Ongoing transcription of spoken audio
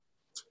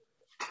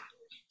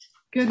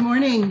Good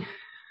morning.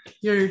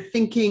 You're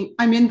thinking,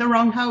 I'm in the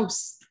wrong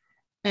house.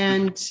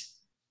 And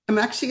I'm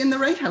actually in the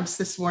right house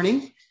this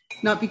morning,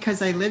 not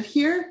because I live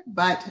here,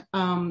 but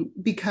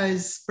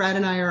because Brad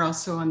and I are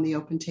also on the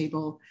Open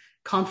Table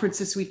conference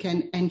this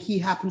weekend, and he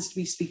happens to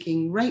be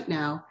speaking right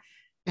now.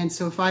 And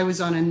so if I was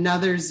on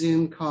another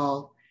Zoom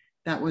call,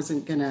 that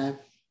wasn't going to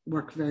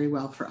work very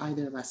well for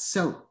either of us.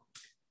 So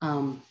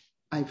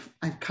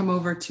I've come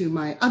over to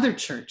my other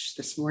church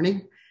this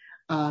morning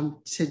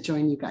to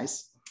join you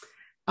guys.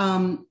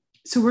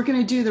 So we're going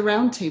to do the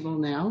roundtable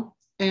now.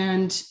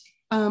 And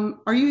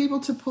are you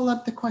able to pull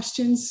up the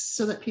questions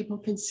so that people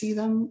can see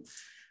them?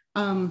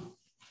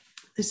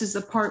 This is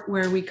the part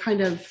where we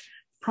kind of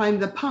prime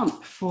the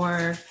pump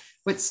for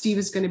what Steve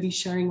is going to be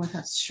sharing with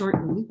us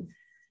shortly.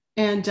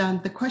 And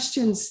the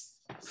questions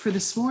for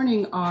this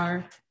morning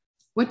are,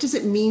 what does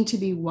it mean to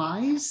be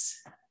wise?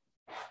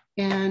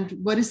 And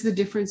what is the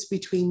difference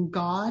between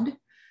God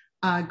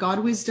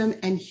wisdom,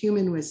 and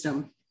human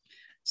wisdom?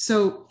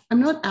 So I'm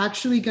not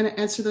actually going to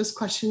answer those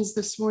questions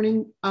this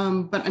morning,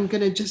 but I'm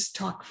going to just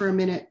talk for a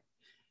minute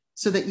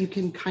so that you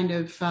can kind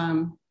of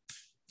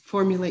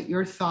formulate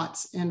your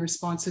thoughts and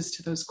responses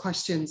to those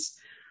questions.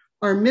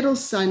 Our middle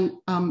son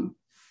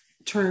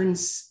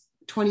turns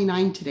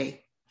 29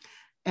 today.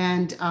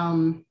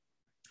 And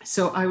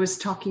so I was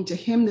talking to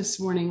him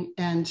this morning,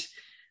 and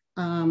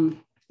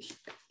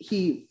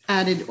he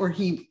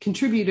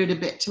contributed a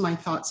bit to my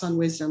thoughts on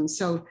wisdom.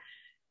 So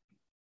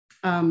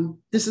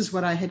this is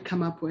what I had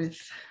come up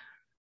with.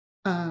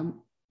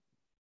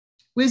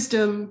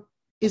 Wisdom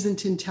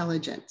isn't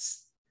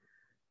intelligence,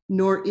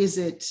 nor is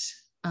it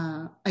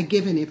a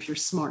given if you're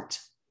smart.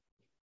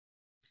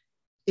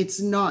 It's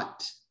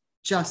not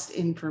just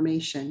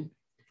information,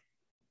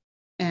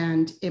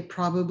 and it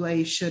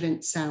probably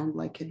shouldn't sound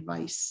like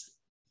advice.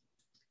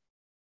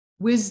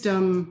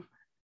 Wisdom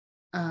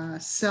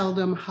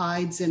seldom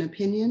hides in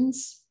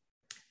opinions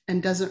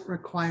and doesn't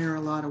require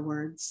a lot of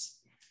words.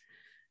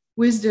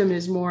 Wisdom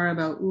is more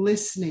about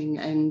listening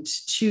and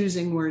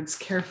choosing words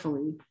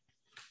carefully.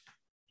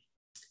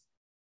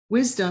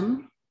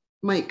 Wisdom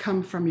might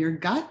come from your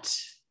gut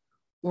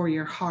or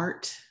your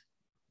heart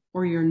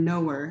or your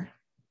knower.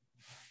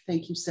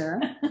 Thank you,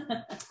 Sarah.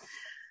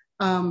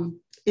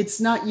 It's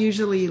not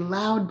usually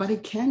loud, but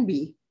it can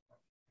be.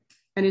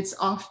 And it's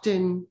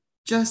often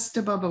just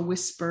above a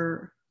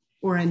whisper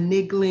or a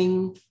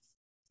niggling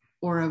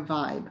or a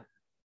vibe.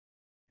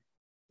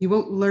 You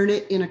won't learn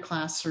it in a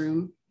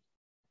classroom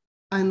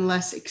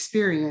unless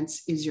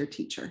experience is your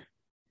teacher.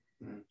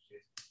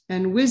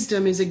 And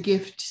wisdom is a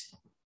gift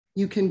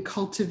you can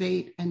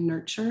cultivate and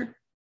nurture.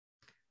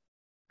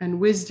 And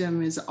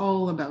wisdom is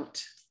all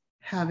about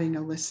having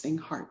a listening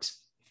heart.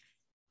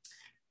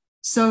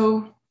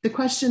 So the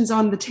questions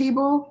on the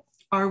table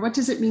are, what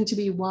does it mean to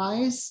be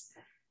wise?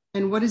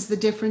 And what is the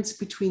difference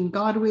between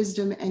God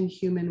wisdom and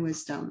human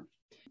wisdom?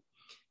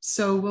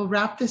 So we'll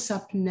wrap this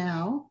up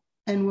now.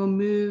 And we'll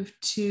move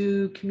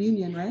to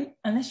communion, right?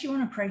 Unless you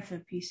want to pray for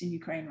peace in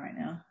Ukraine right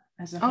now.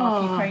 As a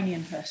half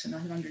Ukrainian person, I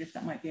wondered if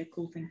that might be a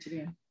cool thing to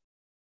do.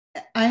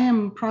 I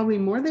am probably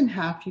more than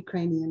half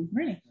Ukrainian.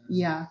 Really?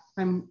 Yeah,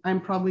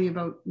 I'm probably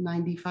about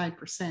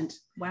 95%.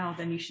 Wow,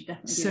 then you should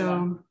definitely do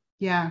So,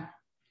 yeah.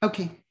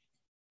 Okay.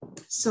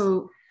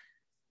 So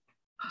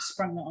I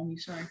sprung that on you,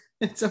 sorry.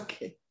 It's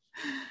okay.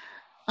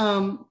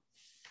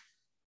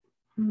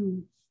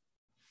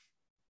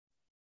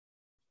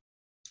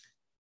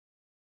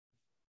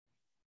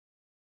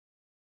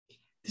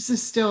 This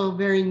is still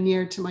very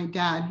near to my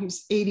dad,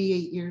 who's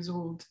 88 years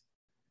old.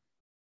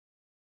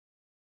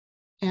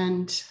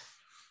 And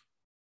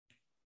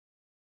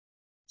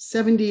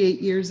 78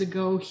 years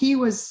ago, he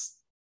was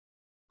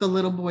the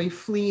little boy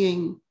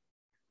fleeing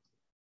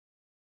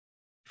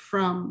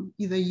from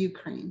the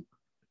Ukraine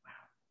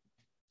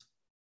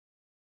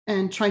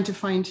and trying to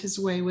find his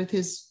way with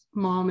his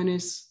mom and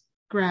his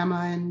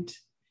grandma and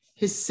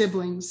his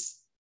siblings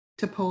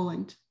to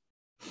Poland.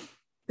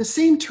 The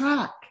same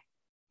track.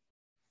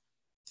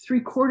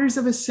 3/4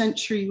 of a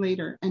century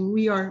later, and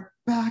we are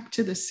back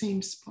to the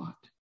same spot.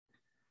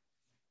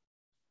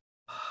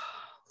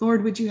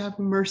 Lord, would you have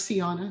mercy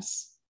on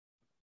us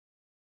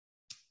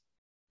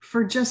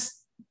for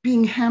just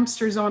being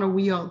hamsters on a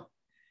wheel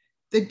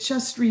that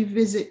just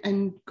revisit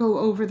and go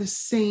over the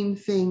same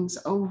things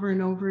over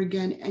and over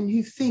again, and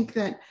you think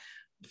that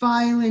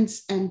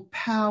violence and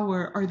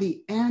power are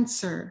the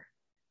answer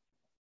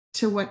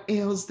to what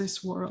ails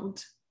this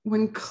world,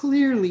 when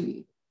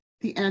clearly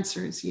the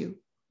answer is you.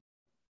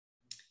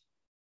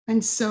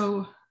 And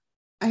so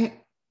I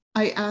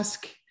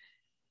ask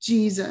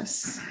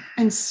Jesus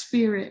and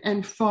Spirit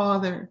and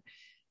Father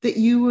that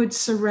you would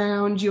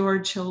surround your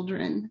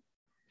children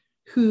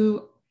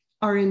who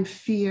are in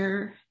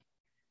fear,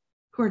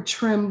 who are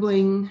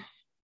trembling,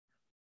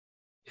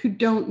 who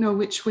don't know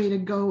which way to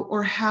go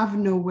or have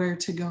nowhere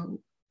to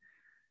go,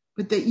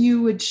 but that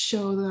you would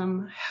show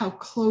them how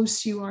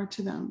close you are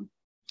to them,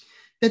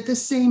 that the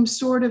same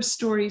sort of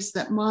stories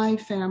that my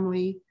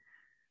family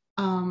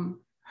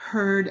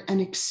heard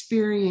and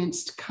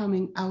experienced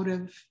coming out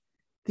of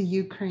the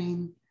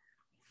Ukraine,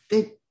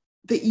 that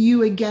that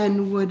you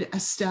again would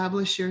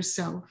establish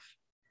yourself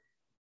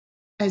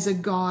as a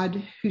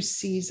God who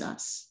sees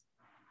us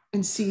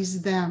and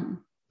sees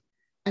them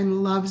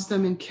and loves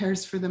them and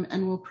cares for them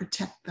and will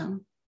protect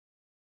them.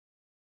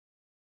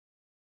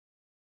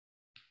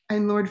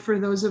 And Lord, for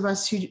those of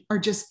us who are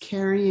just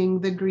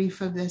carrying the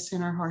grief of this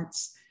in our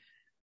hearts,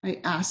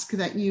 I ask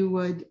that you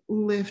would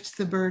lift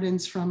the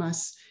burdens from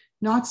us,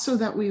 not so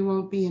that we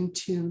won't be in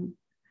tune,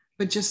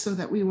 but just so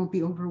that we won't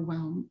be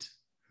overwhelmed.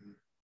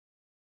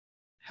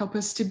 Help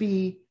us to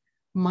be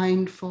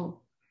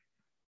mindful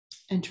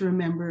and to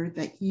remember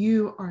that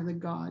you are the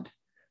God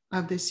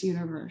of this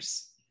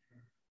universe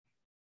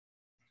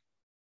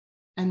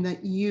and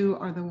that you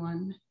are the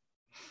one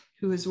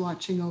who is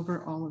watching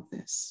over all of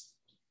this.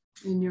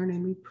 In your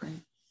name we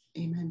pray.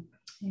 Amen.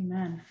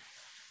 Amen.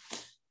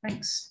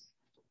 Thanks.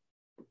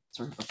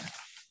 Sorry about that.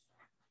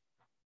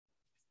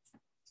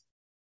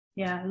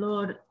 Yeah,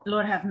 Lord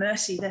have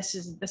mercy. This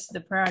is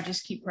the prayer I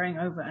just keep praying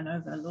over and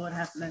over. Lord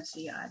have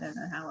mercy. I don't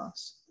know how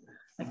else.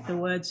 Like, the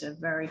words are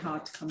very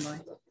hard to come by.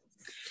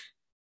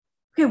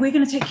 Okay, we're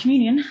going to take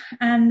communion,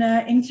 and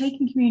in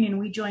taking communion,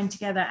 we join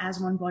together as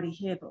one body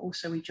here, but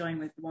also we join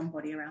with one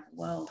body around the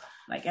world,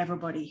 like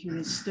everybody who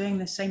is doing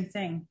the same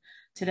thing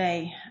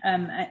today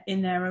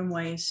in their own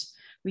ways.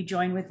 We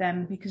join with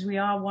them because we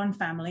are one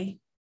family,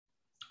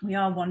 we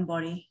are one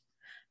body,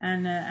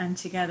 and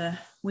together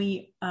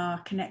we are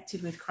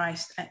connected with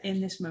Christ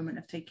in this moment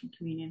of taking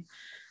communion.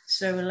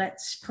 So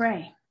let's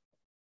pray.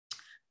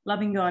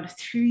 Loving God,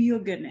 through your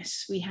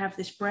goodness, we have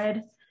this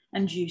bread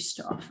and juice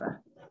to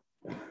offer,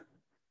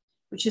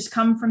 which has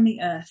come from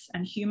the earth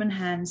and human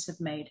hands have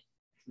made.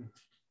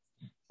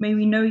 May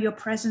we know your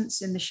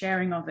presence in the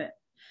sharing of it,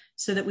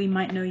 so that we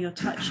might know your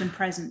touch and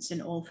presence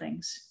in all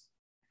things.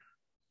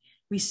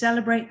 We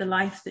celebrate the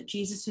life that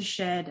Jesus has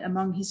shared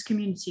among his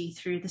community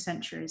through the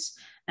centuries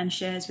and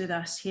shares with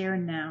us here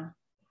and now,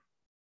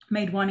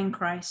 made one in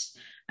Christ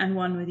and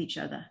one with each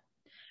other.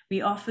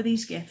 We offer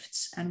these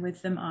gifts and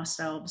with them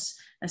ourselves,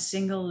 a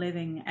single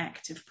living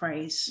act of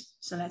praise.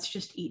 So let's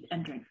just eat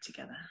and drink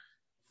together.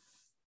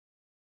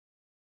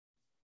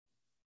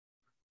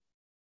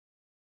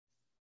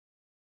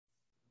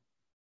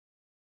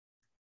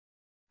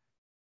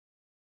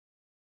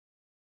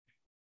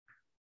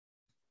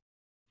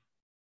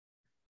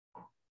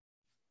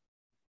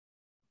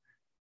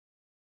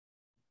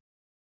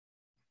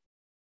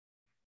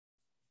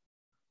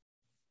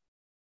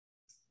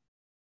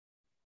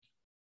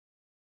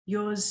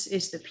 Yours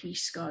is the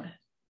peace, God.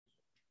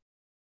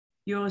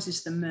 Yours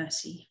is the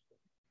mercy.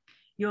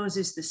 Yours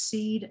is the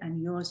seed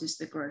and yours is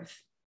the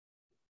growth.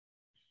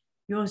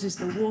 Yours is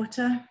the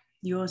water,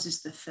 yours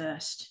is the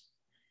thirst.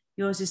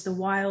 Yours is the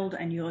wild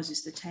and yours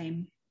is the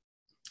tame.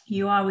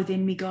 You are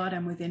within me, God,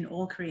 and within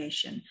all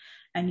creation,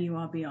 and you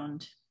are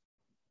beyond.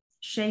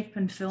 Shape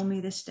and fill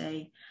me this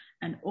day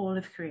and all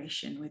of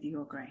creation with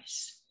your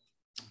grace.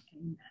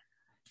 Amen.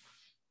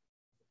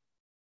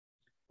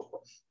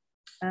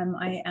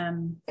 I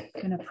am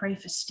going to pray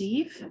for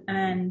Steve,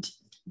 and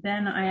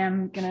then I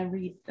am going to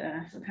read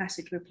the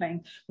passage we're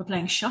playing. We're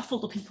playing shuffle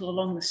the people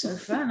along the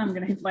sofa, and I'm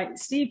going to invite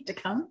Steve to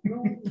come.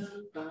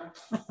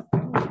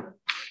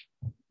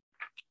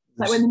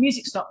 Like when the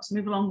music stops,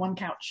 move along one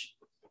couch.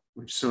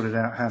 We've sorted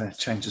out how to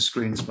change the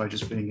screens by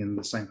just being in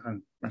the same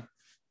home. Right.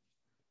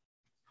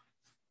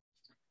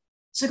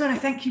 So God, I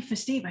thank you for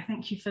Steve. I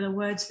thank you for the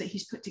words that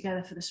he's put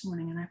together for this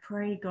morning. And I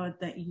pray, God,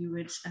 that you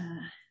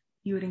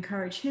would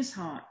encourage his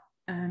heart.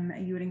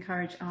 You would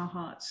encourage our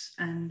hearts,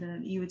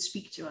 and you would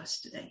speak to us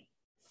today.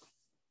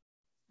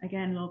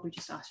 Again, Lord, we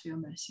just ask for your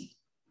mercy.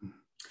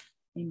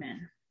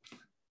 Amen.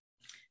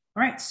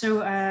 All right, so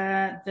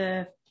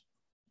the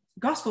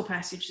gospel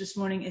passage this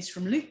morning is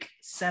from Luke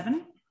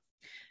 7,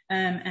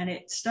 and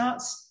it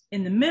starts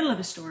in the middle of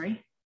a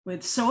story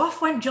with, so off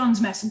went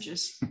John's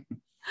messengers.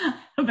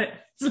 But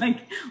it's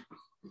like,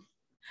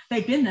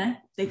 they've been there,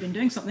 they've been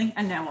doing something,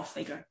 and now off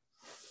they go.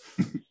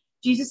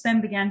 Jesus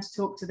then began to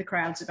talk to the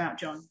crowds about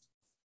John.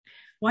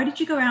 Why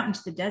did you go out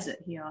into the desert?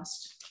 He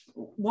asked.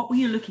 What were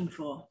you looking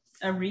for?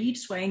 A reed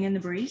swaying in the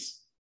breeze?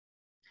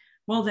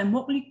 Well, then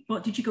what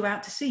did you go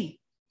out to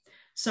see?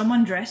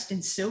 Someone dressed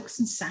in silks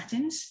and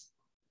satins?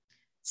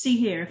 See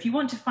here, if you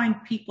want to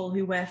find people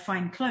who wear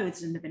fine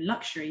clothes and live in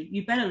luxury,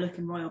 you better look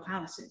in royal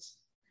palaces.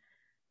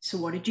 So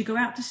what did you go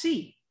out to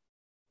see?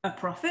 A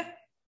prophet?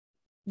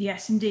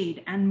 Yes,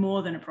 indeed, and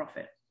more than a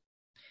prophet.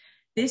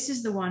 This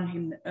is the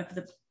one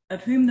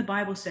of whom the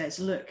Bible says,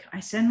 look,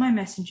 I send my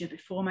messenger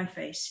before my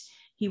face.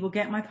 He will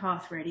get my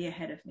path ready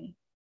ahead of me.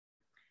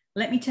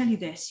 Let me tell you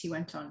this, he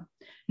went on.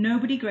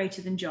 Nobody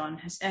greater than John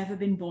has ever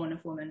been born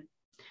of woman.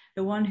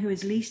 The one who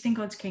is least in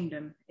God's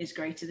kingdom is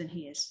greater than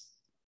he is.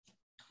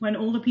 When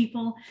all the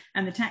people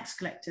and the tax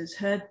collectors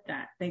heard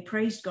that, they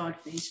praised God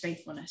for his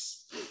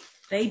faithfulness.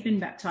 They'd been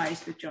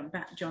baptized with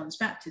John's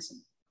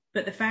baptism.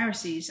 But the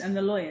Pharisees and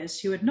the lawyers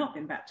who had not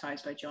been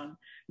baptized by John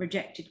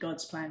rejected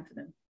God's plan for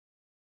them.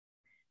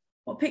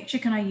 What picture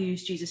can I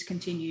use, Jesus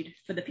continued,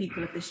 for the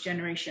people of this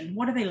generation?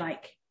 What are they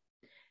like?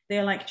 They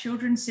are like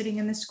children sitting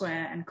in the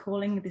square and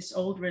calling this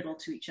old riddle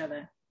to each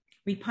other.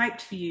 We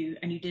piped for you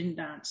and you didn't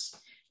dance.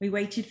 We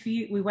waited for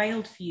you, we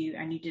wailed for you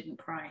and you didn't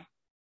cry.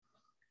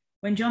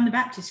 When John the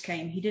Baptist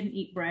came, he didn't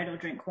eat bread or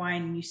drink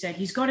wine, and you said,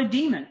 he's got a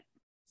demon.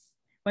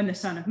 When the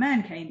Son of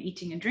Man came,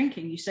 eating and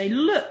drinking, you say,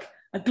 look,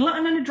 a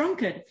glutton and a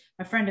drunkard,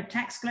 a friend of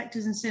tax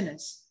collectors and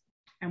sinners.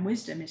 And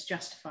wisdom is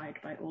justified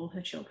by all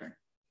her children.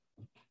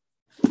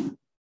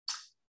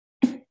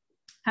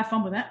 Have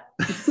fun with that.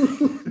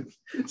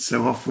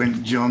 So off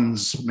went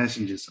John's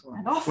messages.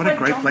 What a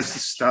great place to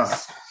start.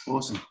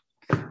 Awesome.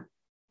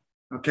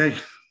 Okay.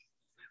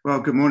 Well,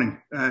 good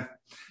morning.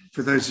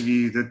 For those of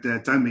you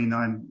that don't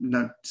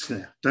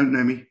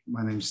know me,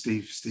 my name's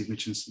Steve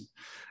Mitchinson.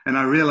 And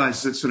I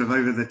realized that sort of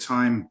over the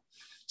time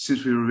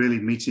since we were really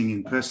meeting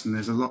in person,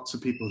 there's lots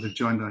of people who've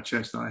joined our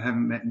church that I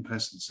haven't met in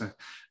person. So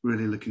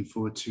really looking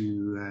forward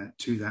to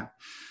that.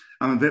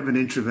 I'm a bit of an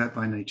introvert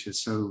by nature.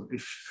 So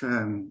if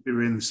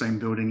you're in the same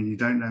building and you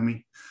don't know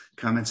me,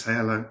 come and say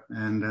hello,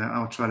 and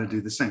I'll try to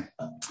do the same.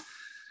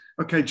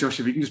 Okay, Josh,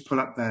 if you can just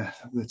pull up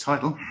the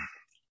title.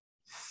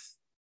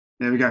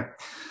 There we go.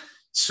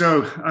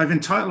 So I've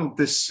entitled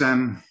this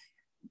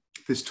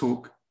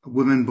talk, "A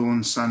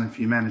Woman-Born Son of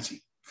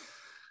Humanity."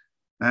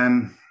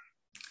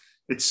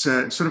 It's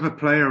sort of a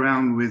play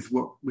around with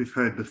what we've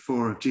heard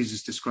before of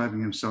Jesus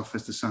describing himself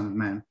as the Son of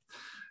Man.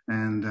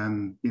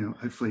 And,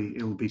 hopefully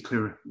it will be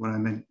clearer what I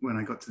meant when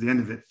I got to the end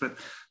of it. But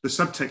the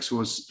subtext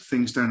was,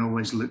 things don't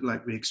always look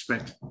like we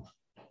expect.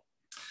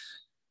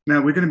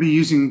 Now, we're going to be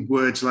using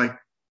words like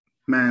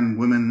man,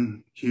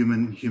 woman,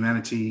 human,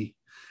 humanity,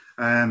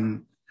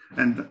 and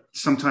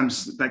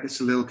sometimes that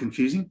gets a little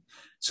confusing.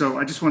 So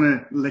I just want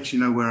to let you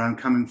know where I'm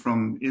coming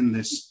from in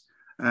this,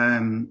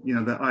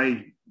 that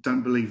I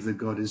don't believe that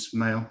God is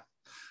male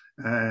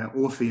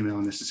or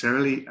female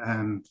necessarily.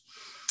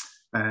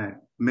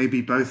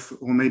 Maybe both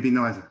or maybe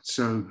neither.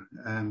 So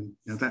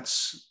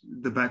that's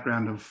the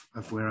background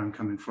of where I'm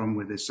coming from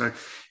with this. So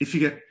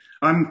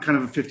I'm kind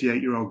of a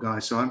 58-year-old guy,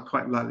 so I'm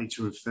quite likely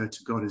to refer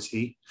to God as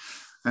he,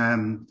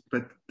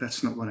 but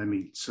that's not what I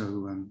mean.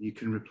 So you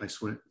can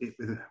replace it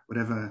with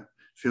whatever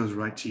feels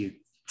right to you.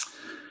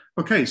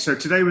 Okay, so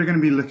today we're going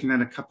to be looking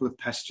at a couple of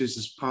passages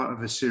as part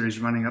of a series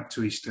running up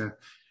to Easter,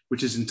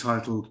 which is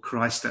entitled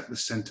Christ at the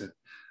Center,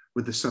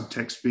 with the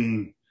subtext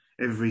being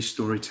every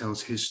story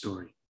tells his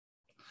story.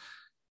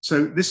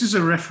 So this is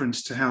a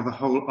reference to how the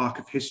whole arc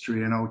of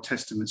history and Old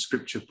Testament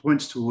scripture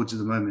points towards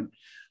the moment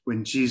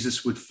when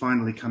Jesus would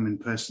finally come in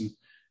person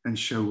and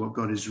show what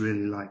God is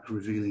really like,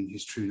 revealing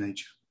his true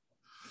nature.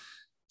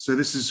 So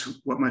this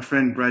is what my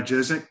friend Brad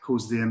Jerzak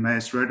calls the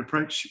Emmaus Road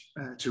approach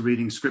to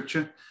reading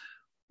scripture,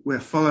 where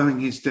following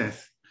his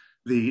death,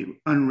 the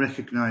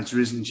unrecognized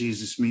risen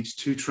Jesus meets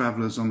two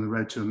travelers on the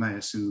road to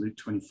Emmaus in Luke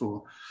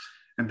 24,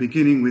 and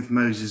beginning with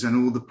Moses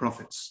and all the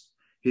prophets,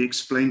 he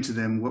explained to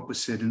them what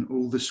was said in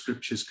all the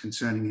scriptures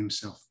concerning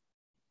himself.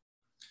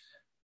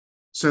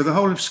 So the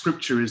whole of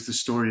scripture is the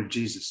story of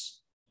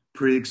Jesus,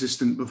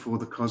 pre-existent before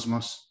the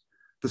cosmos,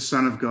 the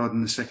Son of God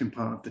and the second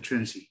part of the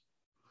Trinity.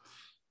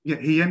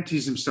 Yet he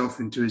empties himself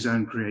into his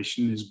own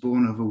creation, is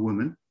born of a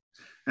woman,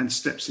 and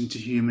steps into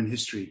human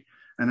history,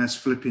 and as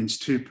Philippians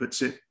 2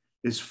 puts it,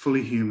 is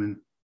fully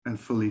human and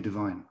fully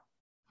divine.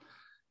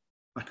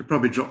 I could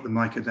probably drop the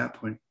mic at that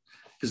point,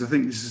 because I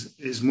think this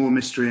is more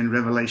mystery and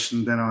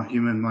revelation than our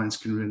human minds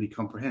can really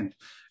comprehend,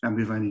 and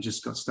we've only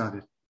just got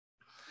started.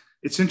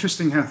 It's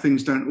interesting how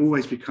things don't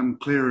always become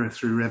clearer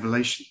through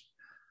revelation.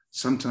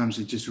 Sometimes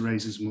it just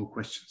raises more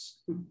questions.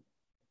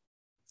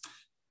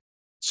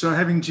 So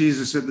having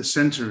Jesus at the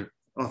center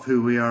of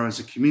who we are as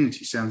a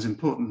community sounds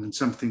important and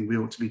something we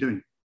ought to be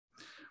doing.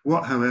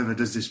 What, however,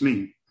 does this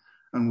mean?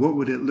 And what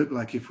would it look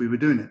like if we were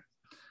doing it?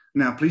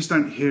 Now, please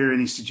don't hear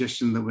any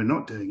suggestion that we're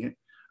not doing it.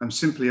 I'm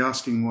simply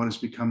asking what has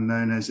become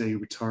known as a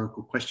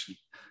rhetorical question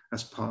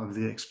as part of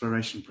the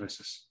exploration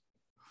process.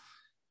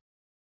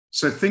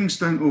 So things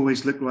don't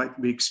always look like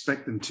we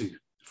expect them to.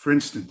 For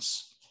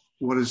instance,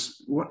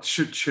 what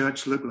should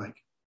church look like?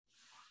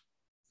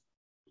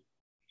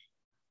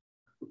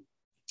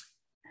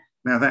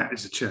 Now that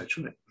is a church,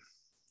 right?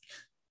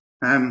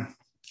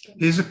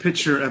 Here's a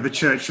picture of a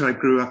church I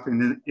grew up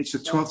in. It's a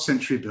 12th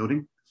century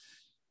building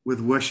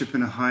with worship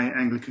in a high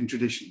Anglican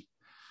tradition.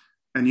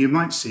 And you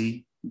might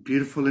see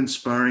beautiful,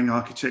 inspiring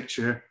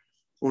architecture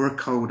or a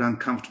cold,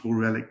 uncomfortable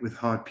relic with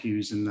hard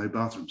pews and no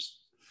bathrooms.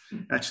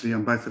 Actually,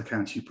 on both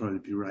accounts, you'd probably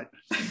be right.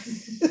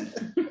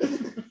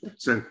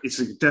 So it's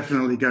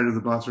definitely go to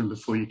the bathroom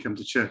before you come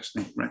to church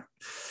thing, right?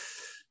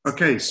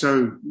 Okay,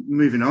 so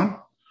moving on.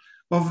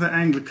 Of the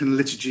Anglican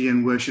liturgy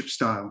and worship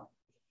style,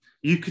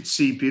 you could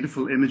see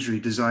beautiful imagery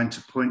designed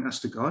to point us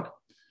to God,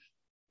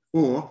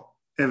 or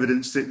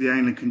evidence that the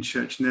Anglican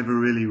Church never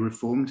really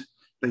reformed.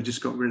 They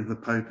just got rid of the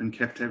Pope and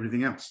kept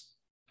everything else.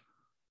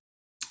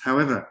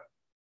 However,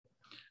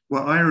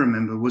 what I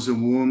remember was a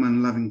warm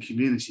and loving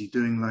community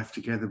doing life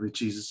together with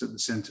Jesus at the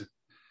center,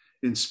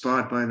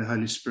 inspired by the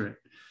Holy Spirit,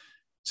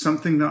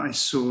 something that I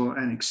saw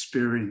and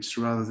experienced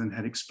rather than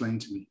had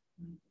explained to me.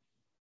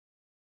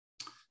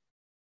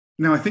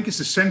 Now, I think it's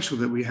essential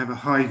that we have a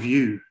high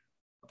view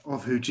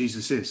of who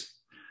Jesus is.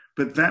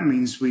 But that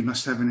means we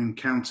must have an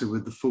encounter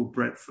with the full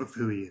breadth of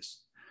who he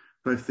is,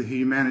 both the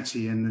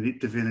humanity and the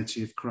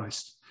divinity of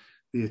Christ,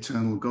 the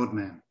eternal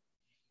God-man.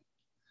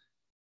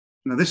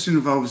 Now, this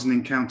involves an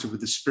encounter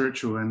with the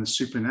spiritual and the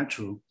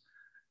supernatural,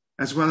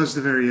 as well as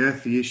the very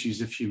earthly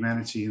issues of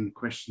humanity and the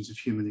questions of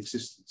human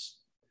existence.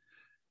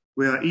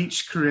 We are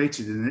each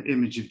created in the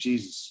image of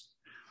Jesus.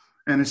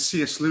 And as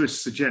C.S.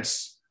 Lewis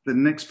suggests, the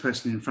next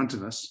person in front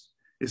of us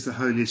is the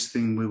holiest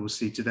thing we will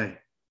see today.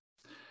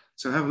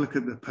 So have a look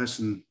at the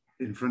person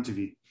in front of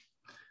you.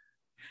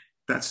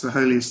 That's the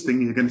holiest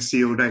thing you're going to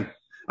see all day.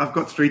 I've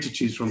got 3 to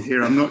choose from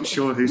here. I'm not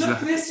sure who's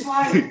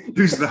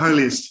who's the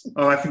holiest.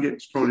 Oh, I think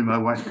it's probably my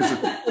wife,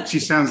 because she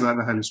sounds like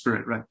the Holy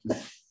Spirit, right?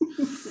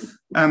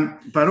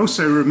 But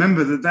also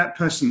remember that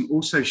person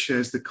also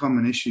shares the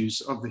common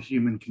issues of the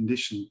human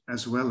condition,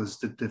 as well as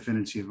the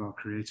divinity of our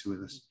Creator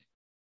with us.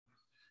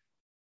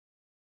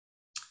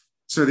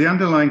 So the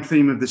underlying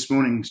theme of this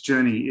morning's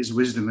journey is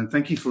wisdom, and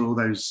thank you for all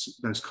those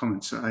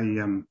comments. I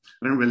don't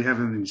really have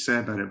anything to say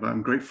about it, but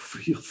I'm grateful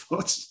for your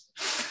thoughts.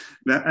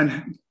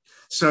 And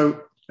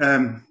so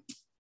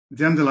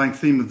the underlying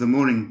theme of the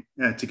morning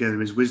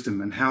together is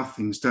wisdom, and how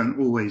things don't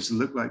always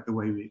look like the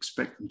way we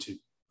expect them to.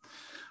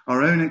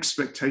 Our own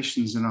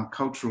expectations and our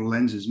cultural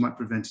lenses might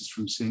prevent us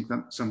from seeing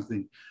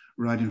something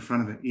right in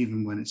front of it,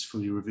 even when it's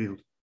fully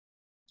revealed.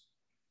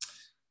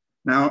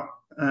 Now,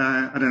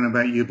 I don't know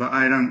about you, but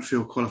I don't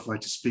feel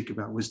qualified to speak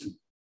about wisdom.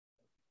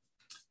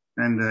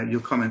 And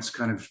your comments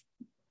kind of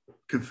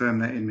confirm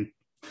that in me.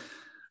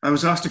 I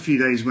was asked a few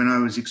days when I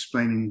was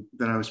explaining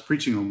that I was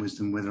preaching on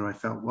wisdom, whether I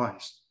felt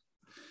wise.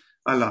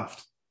 I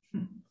laughed,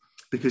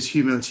 because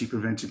humility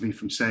prevented me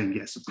from saying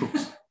yes, of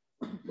course.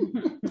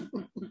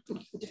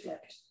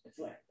 Deflect.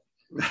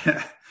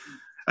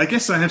 I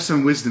guess I have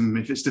some wisdom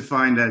if it's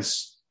defined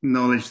as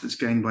knowledge that's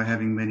gained by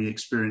having many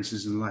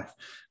experiences in life.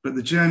 But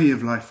the journey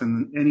of life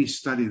and any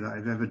study that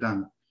I've ever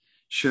done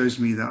shows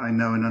me that I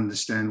know and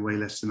understand way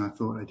less than I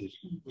thought I did.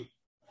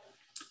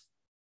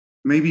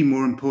 Maybe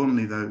more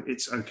importantly, though,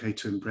 it's okay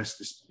to embrace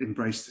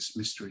this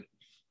mystery.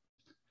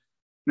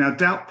 Now,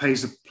 doubt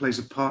plays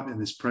a part in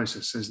this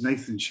process, as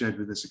Nathan shared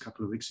with us a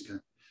couple of weeks ago.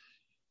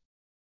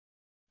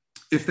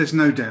 If there's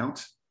no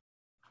doubt,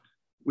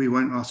 we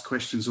won't ask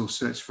questions or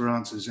search for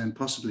answers, and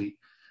possibly,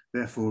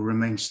 therefore,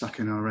 remain stuck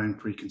in our own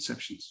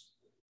preconceptions.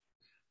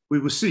 We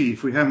will see,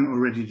 if we haven't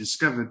already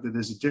discovered, that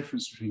there's a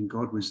difference between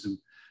God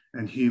wisdom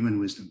and human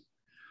wisdom.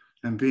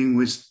 And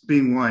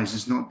being wise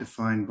is not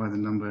defined by the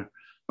number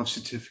of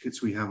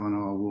certificates we have on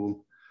our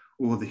wall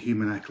or the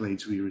human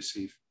accolades we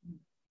receive.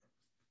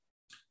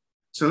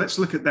 So let's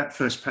look at that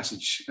first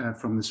passage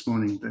from this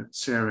morning that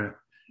Sarah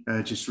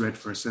just read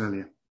for us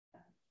earlier.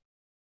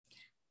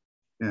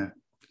 Yeah,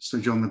 so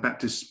John the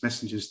Baptist's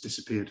messengers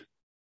disappeared.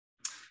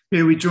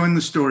 Here we join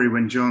the story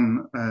when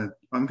John,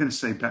 I'm going to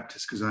say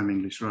Baptist because I'm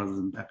English rather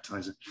than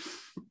baptizer.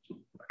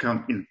 I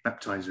can't,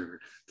 baptizer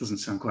doesn't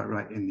sound quite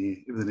right with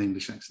an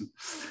English accent.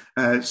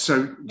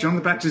 So John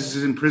the Baptist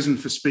is in prison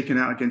for speaking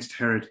out against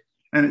Herod,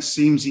 and it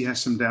seems he has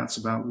some doubts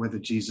about whether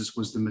Jesus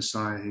was the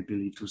Messiah he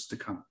believed was to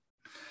come.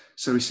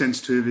 So he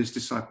sends 2 of his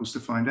disciples to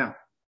find out.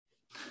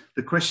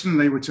 The question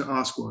they were to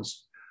ask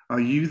was, are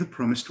you the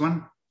promised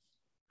one?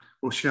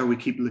 Or shall we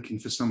keep looking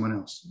for someone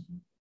else? Mm-hmm.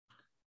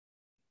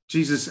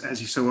 Jesus, as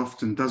he so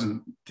often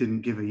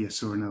didn't give a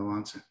yes or a no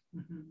answer.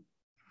 Mm-hmm.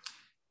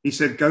 He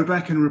said, go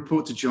back and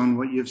report to John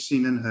what you have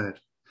seen and heard.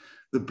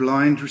 The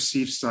blind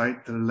receive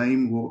sight, the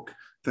lame walk,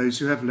 those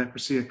who have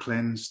leprosy are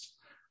cleansed,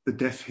 the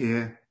deaf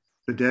hear,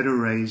 the dead are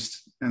raised,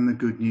 and the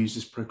good news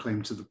is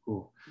proclaimed to the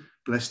poor.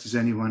 Blessed is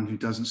anyone who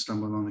doesn't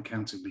stumble on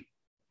account of me.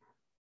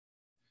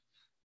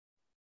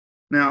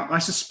 Now, I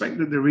suspect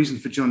that the reason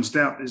for John's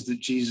doubt is that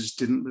Jesus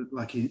didn't look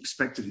like he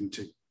expected him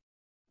to.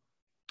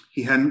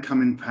 He hadn't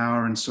come in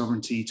power and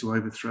sovereignty to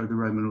overthrow the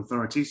Roman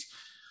authorities,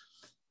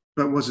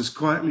 but was as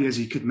quietly as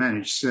he could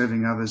manage,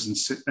 serving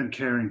others and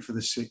caring for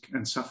the sick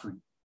and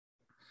suffering.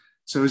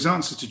 So his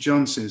answer to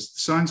John says,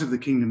 the signs of the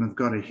kingdom of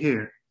God are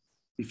here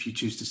if you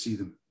choose to see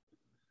them.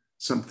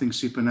 Something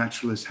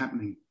supernatural is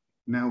happening.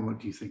 Now what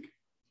do you think?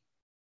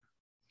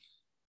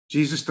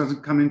 Jesus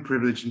doesn't come in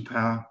privilege and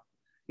power.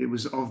 It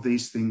was of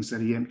these things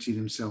that he emptied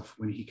himself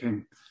when he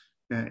came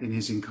in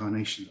his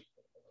incarnation.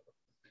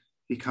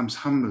 He comes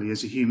humbly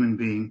as a human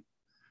being,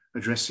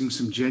 addressing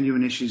some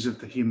genuine issues of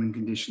the human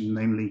condition,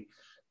 namely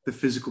the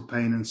physical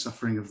pain and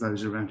suffering of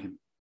those around him.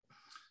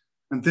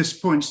 And this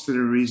points to the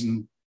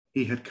reason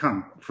he had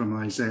come from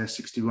Isaiah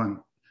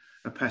 61,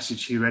 a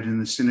passage he read in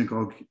the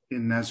synagogue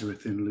in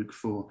Nazareth in Luke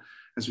 4,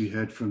 as we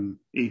heard from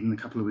Eden a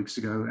couple of weeks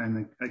ago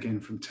and again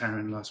from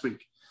Taryn last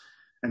week.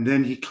 And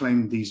then he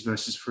claimed these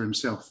verses for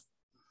himself.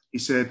 He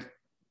said,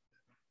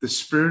 the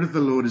Spirit of the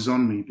Lord is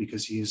on me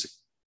because he has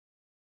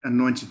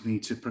anointed me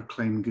to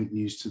proclaim good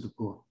news to the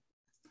poor.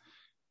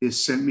 He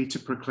has sent me to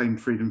proclaim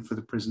freedom for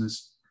the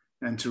prisoners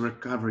and to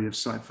recovery of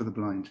sight for the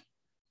blind,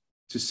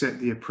 to set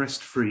the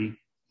oppressed free,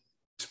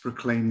 to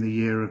proclaim the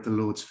year of the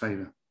Lord's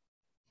favor.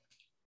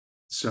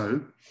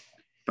 So,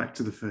 back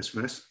to the first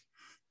verse.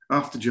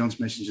 After John's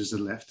messengers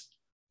had left,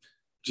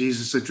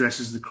 Jesus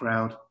addresses the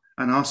crowd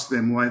and asked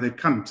them why they'd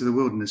come to the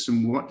wilderness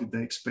and what did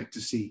they expect to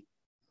see.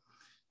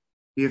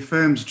 He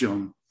affirms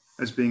John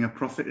as being a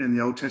prophet in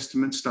the Old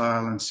Testament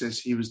style and says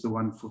he was the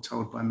one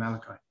foretold by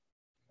Malachi.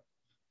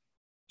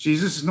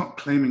 Jesus is not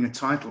claiming a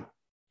title,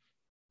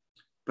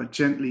 but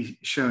gently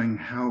showing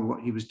how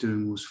what he was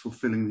doing was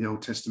fulfilling the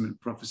Old Testament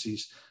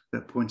prophecies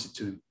that pointed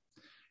to him.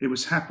 It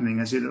was happening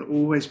as it had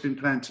always been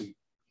planned to,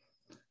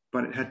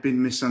 but it had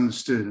been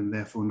misunderstood and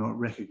therefore not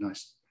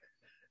recognized.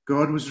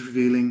 God was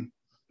revealing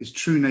his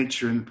true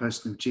nature in the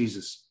person of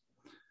Jesus,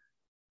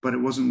 but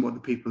it wasn't what the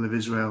people of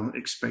Israel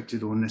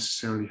expected or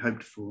necessarily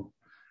hoped for.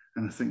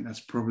 And I think that's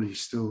probably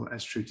still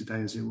as true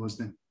today as it was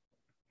then.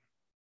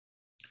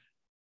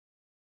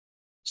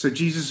 So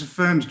Jesus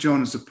affirms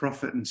John as a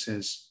prophet and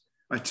says,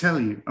 I tell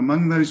you,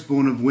 among those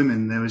born of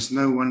women, there is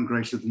no one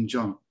greater than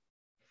John.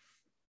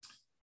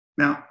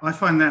 Now, I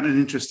find that an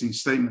interesting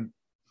statement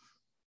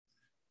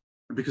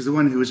because the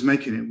one who was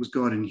making it was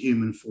God in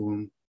human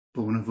form,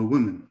 born of a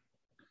woman.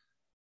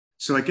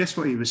 So I guess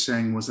what he was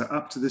saying was that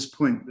up to this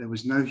point, there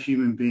was no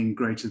human being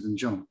greater than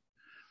John.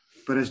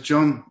 But as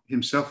John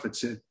himself had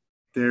said,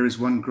 there is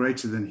one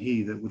greater than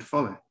he that would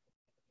follow.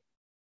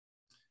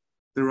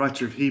 The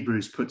writer of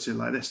Hebrews puts it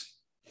like this.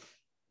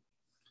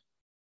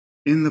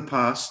 In the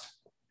past,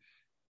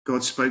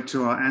 God spoke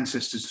to our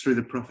ancestors through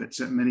the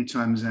prophets at many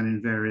times and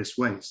in various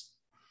ways.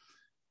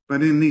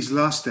 But in these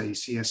last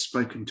days, he has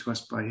spoken to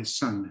us by his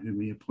Son,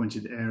 whom he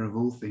appointed heir of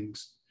all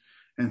things,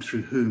 and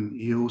through whom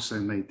he also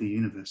made the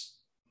universe.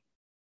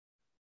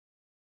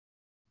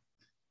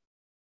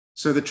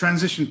 So the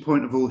transition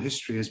point of all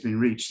history has been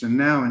reached, and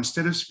now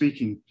instead of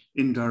speaking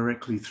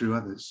indirectly through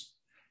others,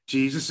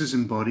 Jesus is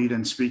embodied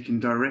and speaking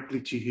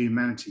directly to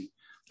humanity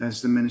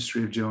as the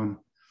ministry of John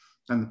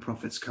and the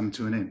prophets come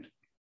to an end.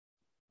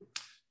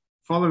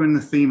 Following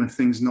the theme of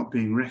things not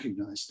being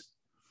recognized,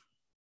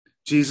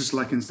 Jesus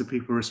likens the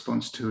people's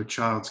response to a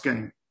child's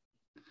game.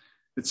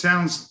 It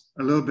sounds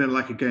a little bit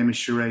like a game of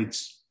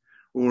charades,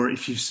 or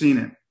if you've seen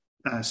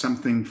it,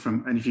 something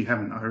from, and if you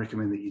haven't, I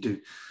recommend that you do,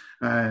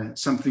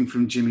 something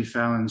from Jimmy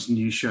Fallon's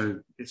new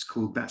show. It's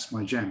called That's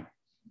My Jam.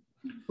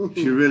 If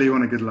you really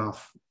want a good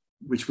laugh,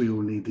 which we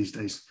all need these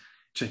days,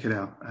 check it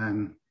out.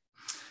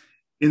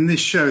 In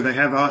this show, they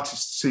have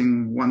artists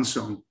sing one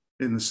song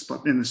in the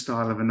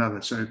style of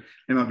another. So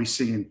they might be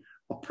singing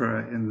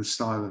opera in the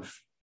style of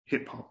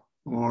hip hop,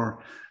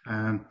 or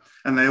and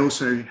they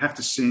also have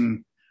to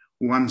sing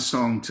one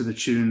song to the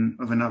tune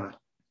of another.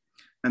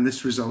 And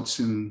this results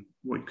in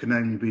what can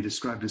only be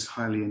described as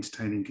highly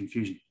entertaining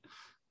confusion.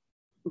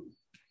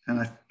 And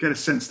I get a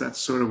sense that's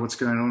sort of what's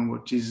going on,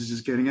 what Jesus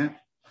is getting at.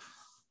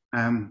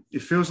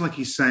 It feels like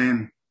he's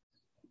saying,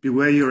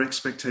 beware your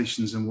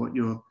expectations and what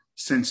your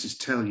senses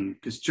tell you,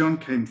 because John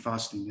came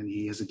fasting and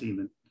he is a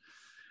demon.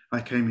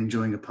 I came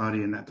enjoying a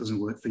party and that doesn't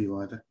work for you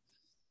either.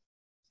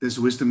 There's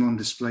wisdom on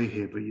display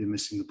here, but you're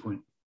missing the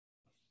point.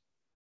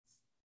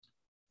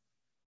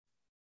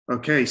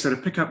 Okay, so to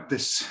pick up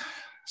this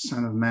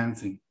Son of Man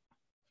thing.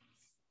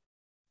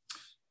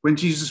 When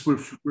Jesus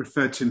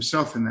referred to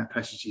himself in that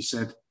passage, he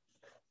said,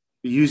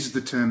 he uses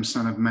the term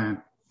Son of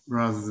Man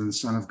rather than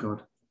Son of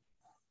God.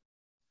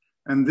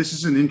 And this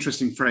is an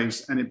interesting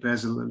phrase, and it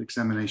bears a little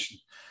examination.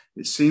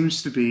 It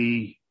seems to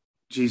be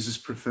Jesus'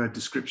 preferred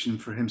description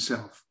for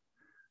himself,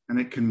 and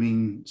it can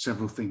mean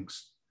several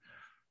things.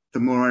 The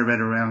more I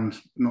read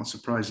around, not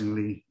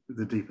surprisingly,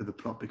 the deeper the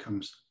plot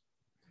becomes.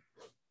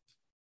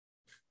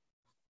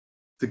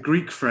 The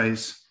Greek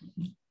phrase,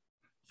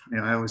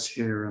 I always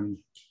hear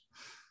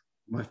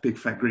my big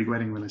fat Greek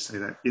wedding when I say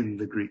that, in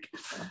the Greek.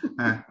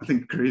 I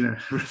think Karina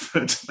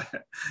referred to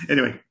that.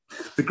 Anyway,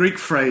 the Greek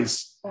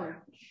phrase,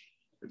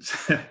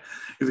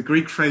 the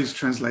Greek phrase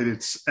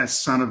translated as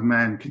Son of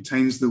Man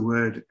contains the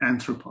word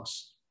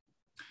anthropos,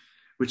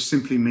 which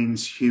simply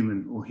means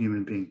human or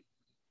human being.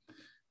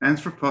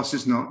 Anthropos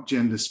is not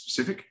gender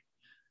specific,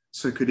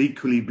 so could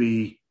equally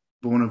be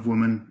born of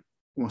woman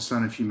or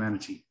son of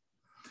humanity.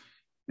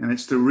 And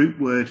it's the root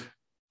word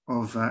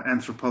of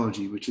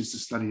anthropology, which is the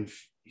study of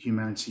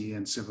humanity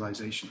and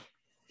civilization,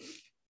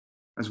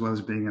 as well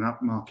as being an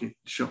upmarket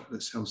shop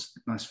that sells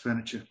nice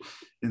furniture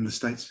in the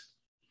States.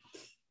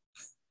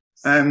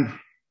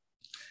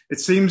 It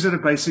seems at a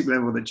basic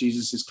level that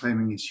Jesus is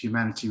claiming his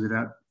humanity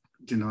without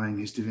denying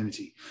his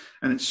divinity.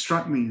 And it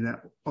struck me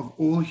that of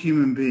all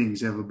human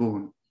beings ever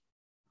born,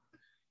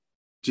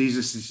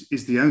 Jesus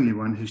is the only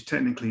one who's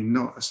technically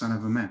not a son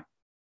of a man,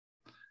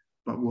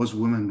 but was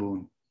woman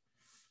born.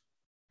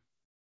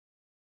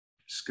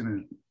 Just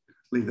going to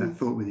leave that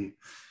thought with you.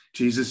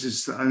 Jesus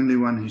is the only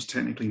one who's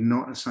technically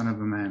not a son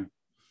of a man,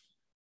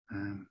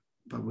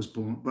 but was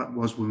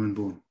woman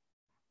born.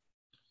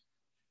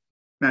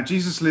 Now,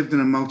 Jesus lived in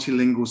a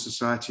multilingual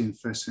society in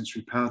first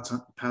century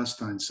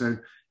Palestine, so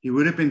he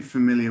would have been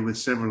familiar with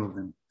several of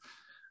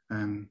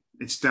them.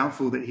 It's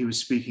doubtful that he was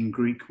speaking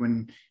Greek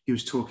when he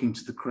was talking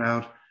to the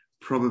crowd.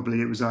 Probably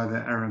it was either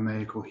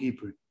Aramaic or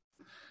Hebrew.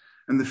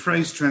 And the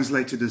phrase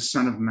translated as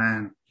Son of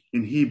Man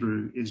in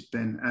Hebrew is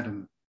Ben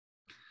Adam.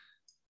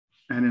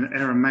 And in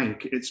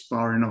Aramaic, it's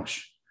Bar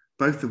Enosh.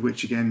 both of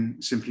which again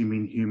simply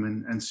mean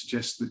human and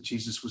suggest that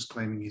Jesus was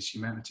claiming his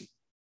humanity.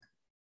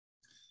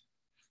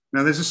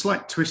 Now, there's a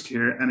slight twist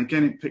here, and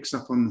again, it picks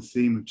up on the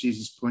theme of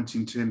Jesus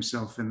pointing to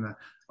himself in the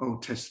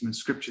Old Testament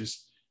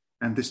scriptures,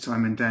 and this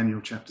time in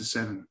Daniel chapter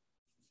 7.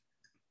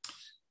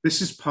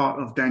 This is part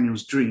of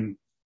Daniel's dream,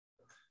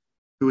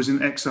 who was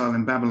in exile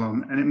in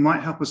Babylon, and it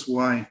might help us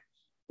why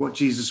what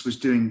Jesus was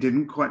doing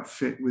didn't quite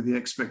fit with the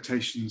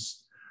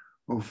expectations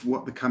of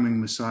what the coming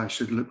Messiah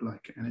should look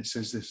like. And it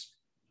says this: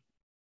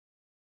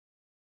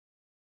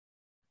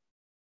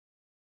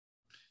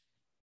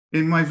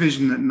 "In my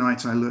vision at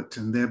night I looked,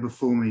 and there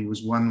before me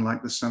was one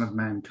like the Son of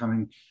Man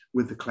coming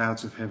with the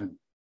clouds of heaven.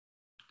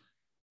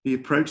 He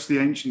approached the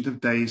Ancient of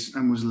Days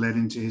and was led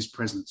into his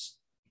presence.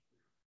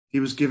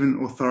 He was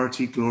given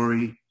authority,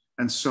 glory,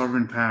 and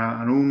sovereign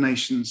power, and all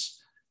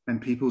nations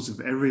and peoples of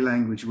every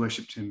language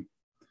worshipped him.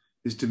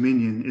 His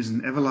dominion is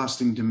an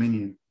everlasting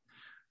dominion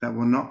that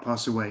will not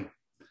pass away,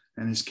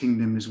 and his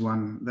kingdom is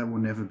one that will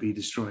never be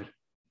destroyed."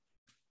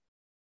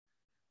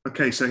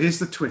 Okay, so here's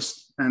the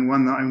twist, and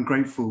one that I'm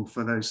grateful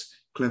for those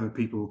clever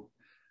people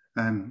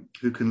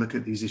who can look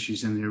at these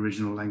issues in the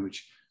original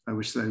language. I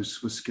wish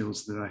those were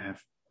skills that I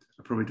have.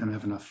 I probably don't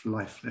have enough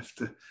life left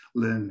to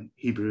learn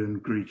Hebrew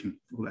and Greek and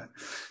all that.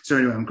 So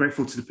anyway, I'm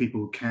grateful to the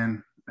people who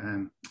can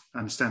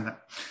understand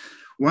that.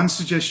 One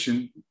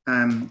suggestion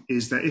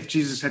is that if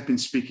Jesus had been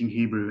speaking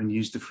Hebrew and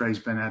used the phrase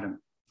Ben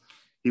Adam,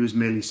 he was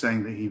merely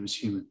saying that he was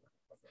human.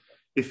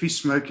 If he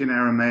spoke in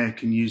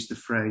Aramaic and used the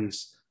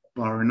phrase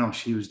Bar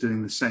Enosh, he was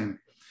doing the same.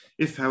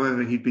 If,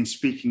 however, he'd been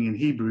speaking in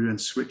Hebrew and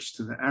switched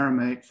to the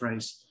Aramaic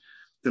phrase,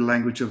 the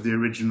language of the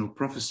original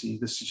prophecy,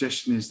 the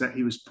suggestion is that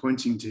he was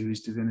pointing to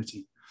his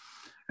divinity,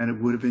 and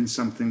it would have been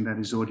something that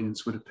his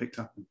audience would have picked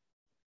up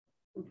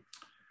on.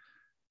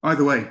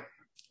 Either way,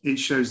 it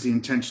shows the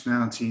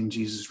intentionality in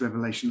Jesus'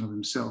 revelation of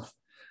himself,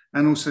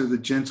 and also the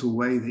gentle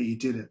way that he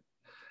did it,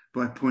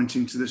 by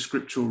pointing to the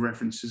scriptural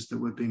references that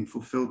were being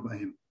fulfilled by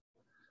him.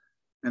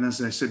 And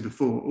as I said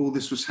before, all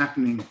this was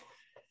happening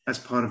as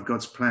part of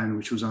God's plan,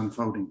 which was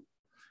unfolding.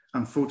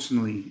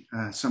 Unfortunately,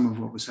 some of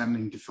what was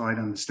happening defied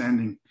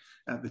understanding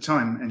at the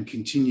time and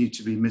continued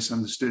to be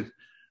misunderstood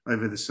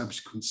over the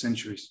subsequent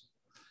centuries.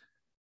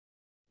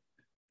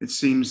 It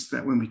seems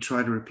that when we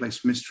try to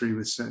replace mystery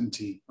with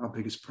certainty, our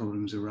biggest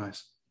problems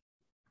arise.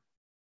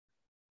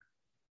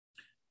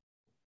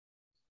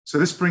 So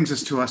this brings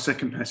us to our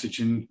second passage,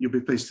 and you'll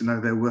be pleased to know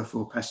there were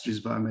 4 passages,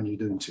 but I'm only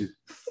doing 2.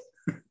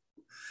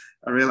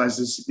 I realize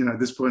this, at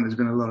this point there's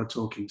been a lot of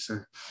talking, so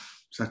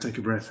I take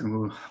a breath and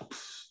we'll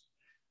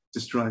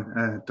just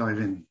dive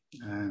in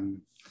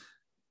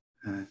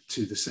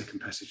to the second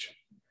passage.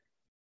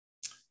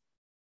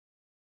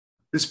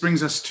 This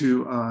brings us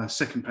to our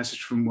second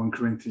passage from 1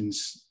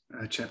 Corinthians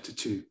chapter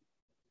 2,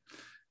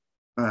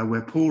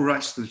 where Paul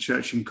writes to the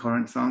church in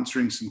Corinth,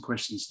 answering some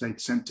questions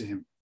they'd sent to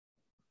him.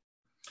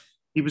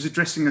 He was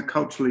addressing a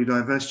culturally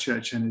diverse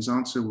church, and his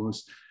answer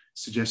was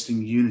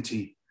suggesting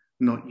unity,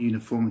 not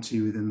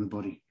uniformity within the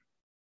body.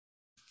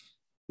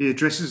 He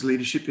addresses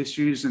leadership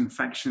issues and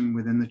faction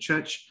within the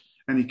church,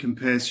 and he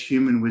compares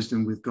human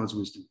wisdom with God's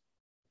wisdom.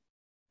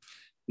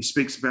 He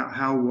speaks about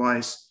how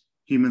wise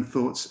human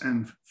thoughts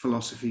and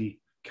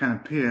philosophy can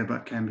appear,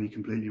 but can be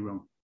completely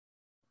wrong.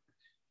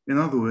 In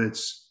other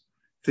words,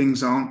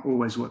 things aren't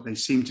always what they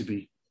seem to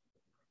be.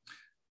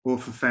 Or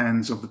for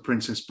fans of The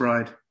Princess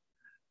Bride,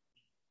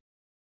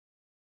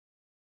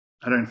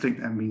 I don't think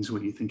that means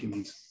what you think it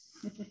means.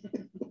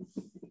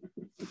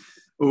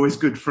 Always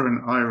good for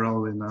an eye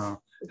roll in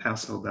our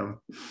household, that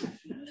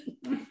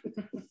one.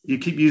 You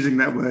keep using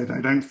that word.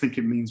 I don't think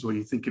it means what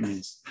you think it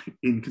means.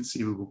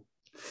 Inconceivable.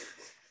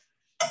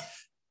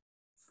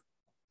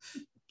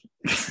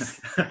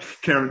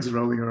 Karen's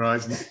rolling her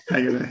eyes and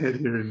hanging her head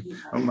here, and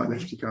on my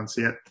left you can't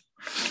see it.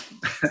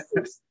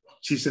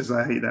 She says,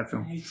 "I hate that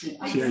film." She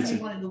hates it.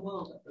 In the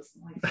world that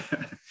doesn't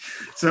like it.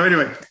 So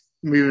anyway,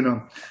 moving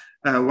on.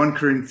 1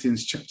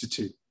 Corinthians chapter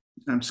 2.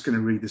 I'm just going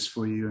to read this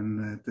for you,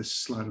 and this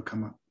slide will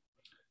come up.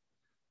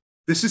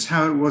 "This is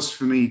how it was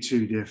for me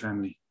too, dear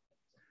family.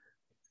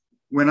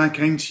 When I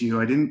came to you,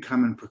 I didn't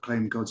come and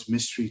proclaim God's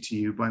mystery to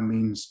you by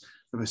means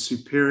of a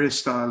superior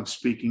style of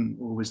speaking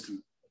or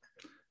wisdom.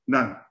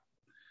 No,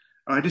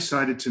 I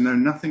decided to know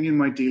nothing in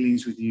my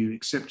dealings with you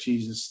except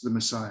Jesus, the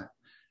Messiah,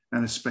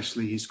 and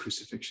especially his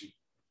crucifixion.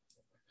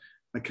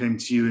 I came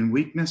to you in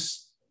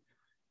weakness,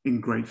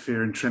 in great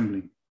fear and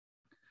trembling.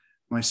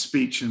 My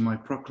speech and my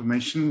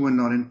proclamation were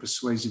not in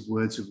persuasive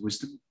words of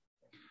wisdom,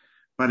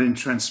 but in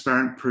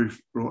transparent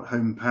proof brought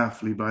home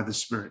powerfully by the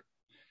Spirit,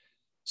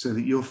 so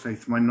that your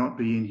faith might not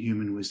be in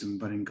human wisdom,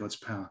 but in God's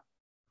power.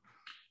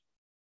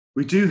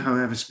 We do,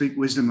 however, speak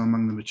wisdom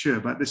among the mature,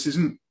 but this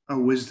isn't a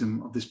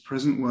wisdom of this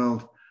present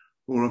world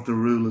or of the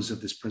rulers of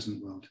this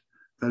present world,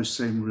 those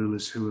same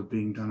rulers who are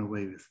being done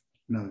away with.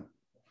 No,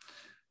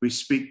 we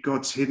speak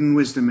God's hidden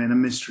wisdom in a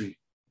mystery.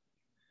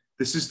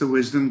 This is the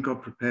wisdom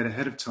God prepared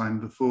ahead of time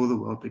before the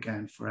world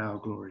began for our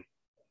glory.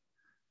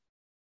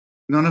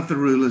 None of the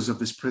rulers of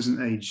this present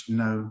age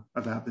know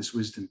about this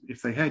wisdom.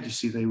 If they had, you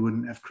see, they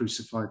wouldn't have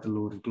crucified the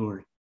Lord of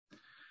glory.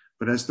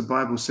 But as the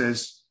Bible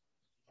says,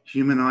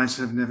 human eyes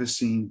have never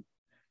seen,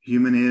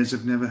 human ears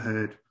have never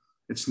heard,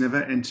 it's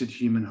never entered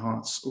human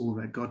hearts all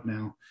that God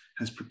now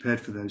has prepared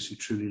for those who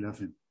truly love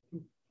him.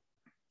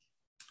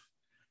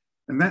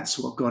 And that's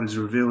what God has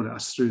revealed to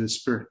us through the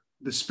Spirit.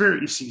 The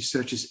Spirit, you see,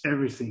 searches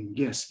everything,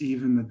 yes,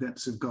 even the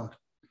depths of God.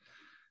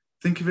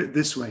 Think of it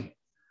this way.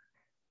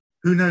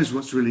 Who knows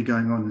what's really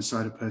going on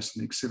inside a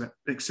person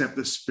except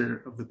the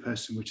spirit of the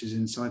person which is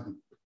inside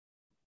them?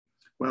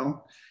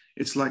 Well,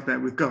 it's like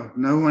that with God.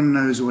 No one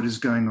knows what is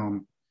going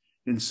on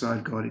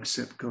inside God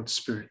except God's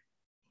Spirit.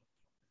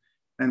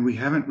 And we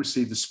haven't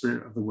received the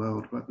spirit of the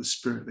world, but the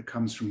Spirit that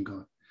comes from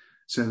God,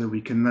 so that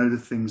we can know the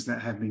things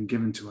that have been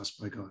given to us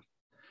by God.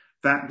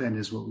 That then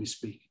is what we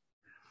speak.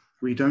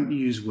 We don't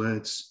use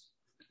words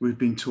we've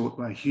been taught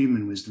by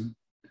human wisdom,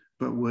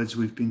 but words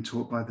we've been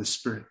taught by the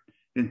Spirit,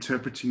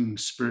 interpreting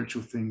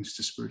spiritual things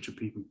to spiritual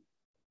people.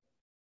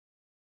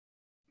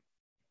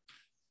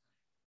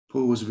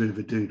 Paul was a bit of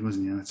a dude,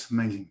 wasn't he? That's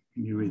amazing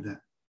when you read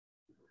that.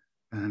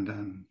 And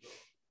a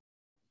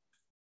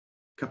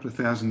couple of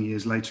thousand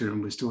years later,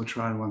 and we're still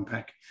trying to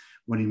unpack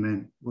what he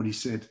meant, what he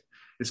said.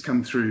 It's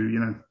come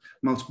through,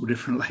 multiple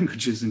different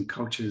languages and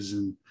cultures,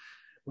 and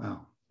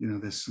wow,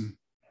 there's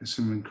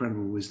some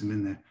incredible wisdom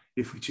in there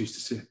if we choose to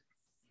see it.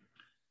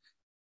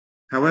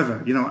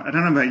 However, I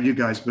don't know about you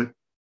guys, but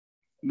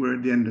we're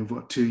at the end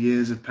of 2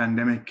 years of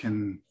pandemic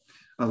and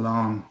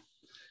alarm.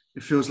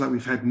 It feels like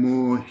we've had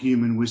more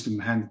human wisdom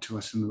handed to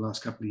us in the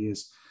last couple of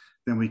years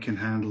than we can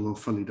handle or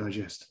fully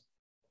digest.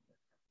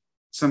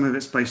 Some of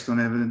it's based on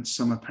evidence,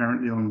 some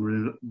apparently on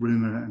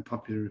rumor and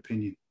popular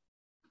opinion.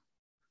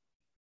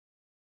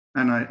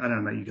 And I don't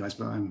know about you guys,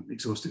 but I'm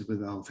exhausted with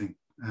the whole thing.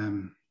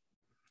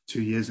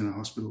 2 years in a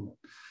hospital,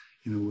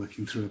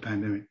 working through a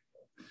pandemic.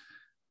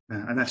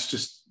 And that's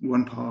just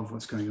one part of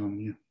what's going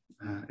on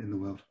in the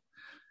world.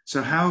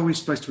 So how are we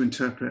supposed to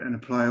interpret and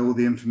apply all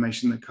the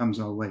information that comes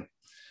our way,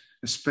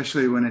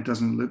 especially when it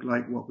doesn't look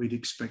like what we'd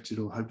expected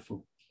or hoped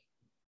for?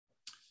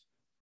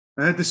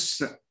 I heard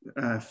this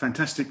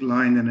fantastic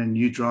line in a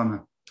new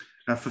drama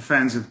for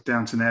fans of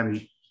Downton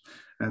Abbey.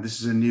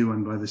 This is a new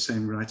one by the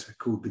same writer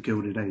called The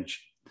Gilded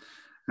Age.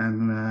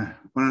 And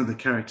one of the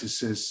characters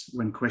says,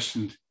 when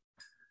questioned,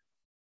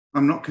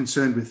 "I'm not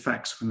concerned with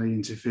facts when they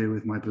interfere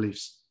with my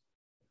beliefs."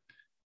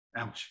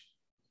 Ouch.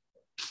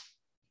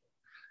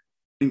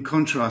 In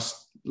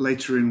contrast,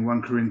 later in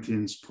 1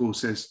 Corinthians, Paul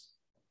says,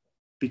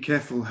 "Be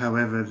careful,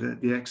 however,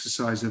 that the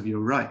exercise of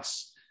your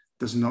rights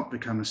does not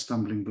become a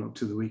stumbling block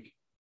to the weak."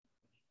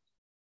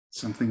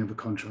 Something of a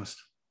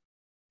contrast.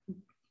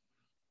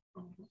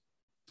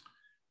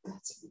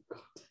 That's in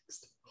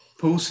context.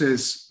 Paul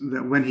says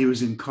that when he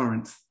was in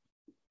Corinth,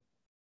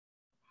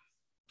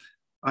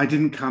 "I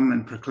didn't come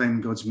and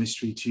proclaim God's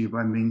mystery to you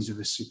by means of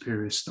a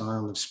superior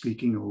style of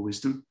speaking or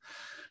wisdom.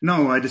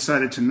 No, I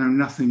decided to know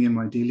nothing in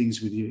my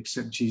dealings with you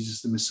except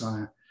Jesus the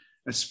Messiah,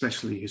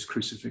 especially his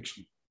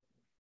crucifixion."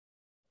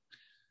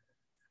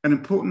 An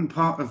important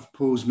part of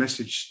Paul's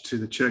message to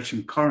the church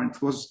in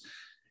Corinth was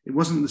it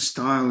wasn't the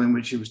style in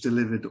which it was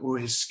delivered or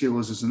his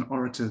skills as an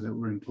orator that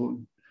were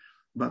important,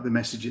 but the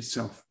message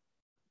itself.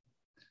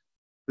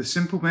 The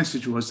simple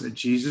message was that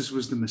Jesus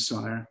was the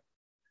Messiah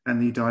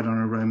and he died on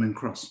a Roman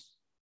cross.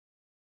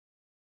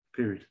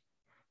 Period.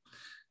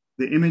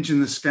 The image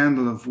and the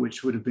scandal of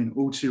which would have been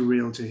all too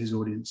real to his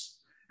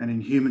audience and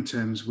in human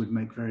terms would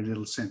make very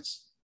little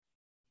sense.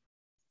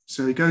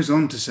 So he goes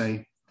on to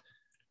say,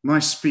 "My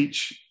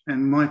speech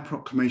and my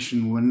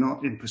proclamation were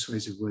not in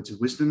persuasive words of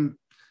wisdom,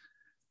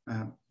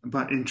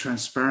 but in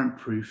transparent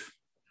proof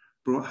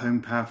brought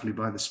home powerfully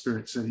by the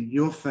Spirit, so that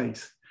your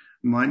faith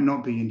might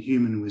not be in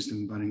human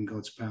wisdom, but in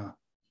God's power."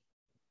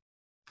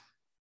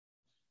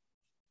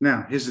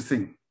 Now, here's the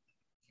thing.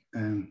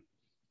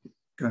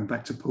 Going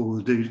back to Paul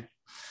the dude,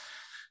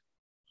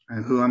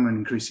 who I'm an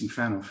increasing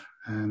fan of.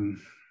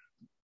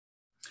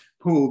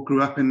 Paul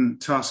grew up in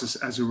Tarsus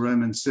as a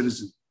Roman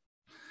citizen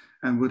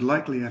and would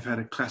likely have had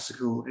a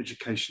classical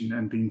education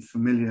and been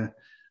familiar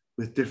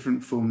with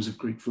different forms of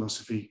Greek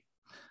philosophy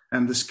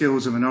and the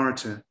skills of an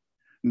orator,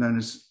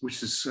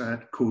 which is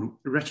called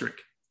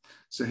rhetoric.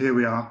 So here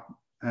we are,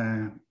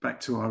 back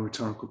to our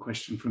rhetorical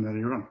question from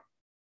earlier on.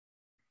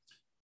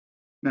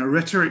 Now,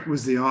 rhetoric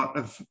was the art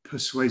of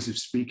persuasive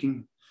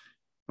speaking,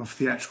 of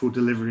theatrical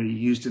delivery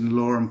used in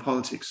law and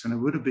politics, and it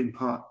would have been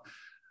part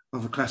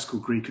of a classical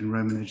Greek and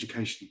Roman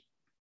education.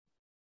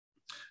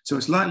 So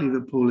it's likely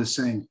that Paul is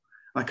saying,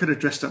 I could have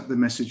dressed up the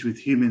message with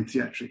human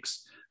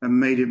theatrics and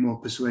made it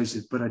more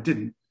persuasive, but I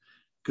didn't,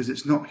 because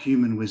it's not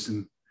human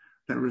wisdom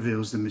that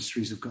reveals the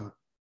mysteries of God.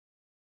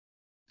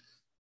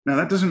 Now,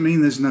 that doesn't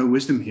mean there's no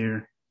wisdom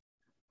here,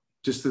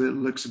 just that it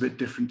looks a bit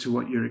different to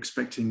what you're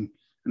expecting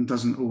and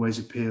doesn't always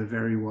appear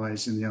very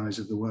wise in the eyes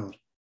of the world.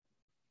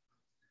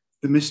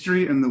 The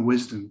mystery and the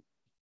wisdom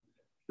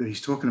that he's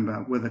talking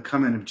about were the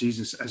coming of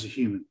Jesus as a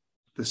human,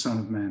 the Son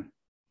of Man,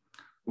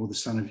 or the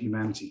Son of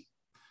Humanity,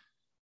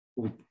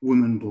 or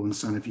woman-born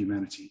Son of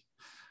Humanity,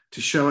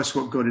 to show us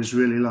what God is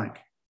really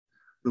like,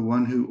 the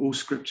one who all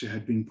Scripture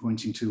had been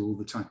pointing to all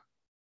the time.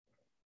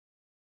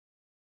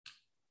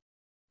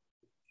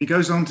 He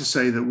goes on to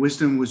say that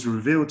wisdom was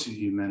revealed to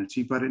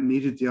humanity, but it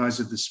needed the eyes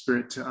of the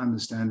Spirit to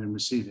understand and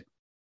receive it.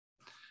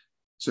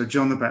 So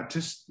John the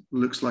Baptist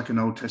looks like an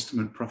Old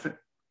Testament prophet,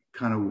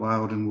 kind of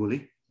wild and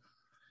woolly,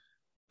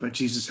 but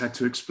Jesus had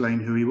to explain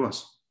who he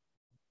was.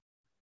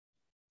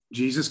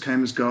 Jesus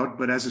came as God,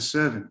 but as a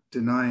servant,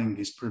 denying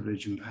his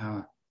privilege and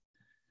power.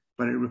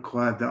 But it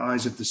required the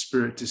eyes of the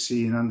Spirit to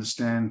see and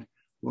understand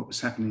what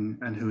was happening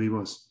and who he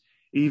was.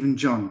 Even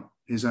John,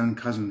 his own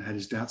cousin, had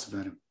his doubts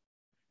about him.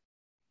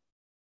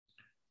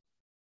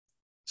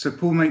 So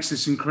Paul makes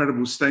this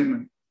incredible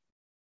statement.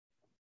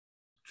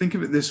 Think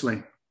of it this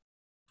way.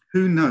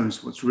 Who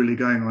knows what's really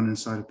going on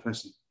inside a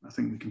person? I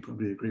think we can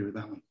probably agree with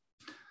that one.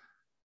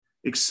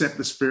 Except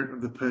the spirit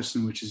of the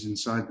person which is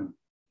inside them.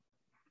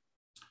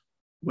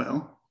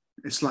 Well,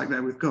 it's like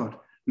that with God.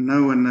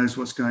 No one knows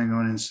what's going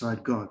on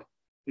inside God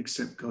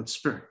except God's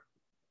Spirit.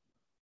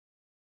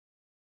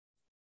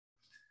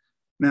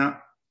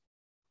 Now,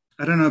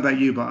 I don't know about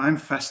you, but I'm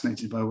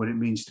fascinated by what it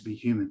means to be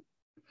human,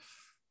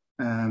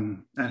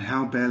 and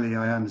how barely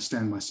I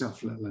understand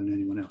myself, let alone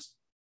anyone else.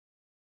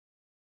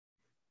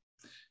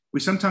 We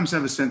sometimes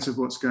have a sense of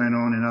what's going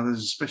on in others,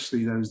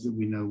 especially those that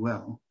we know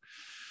well.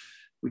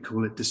 We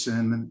call it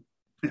discernment,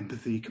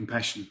 empathy,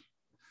 compassion.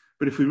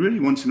 But if we really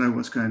want to know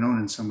what's going on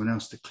in someone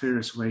else, the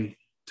clearest way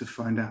to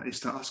find out is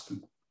to ask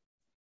them.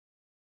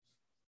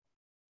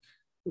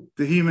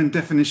 The human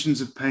definitions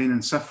of pain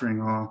and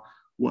suffering are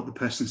what the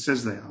person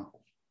says they are.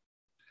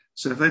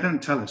 So if they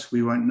don't tell us,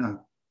 we won't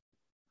know.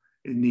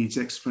 It needs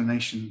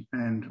explanation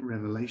and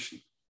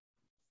revelation.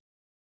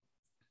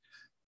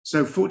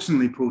 So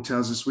fortunately, Paul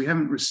tells us we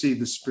haven't received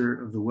the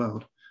spirit of the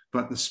world,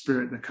 but the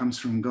Spirit that comes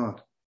from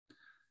God.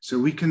 So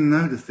we can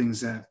know the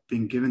things that have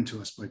been given to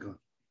us by God.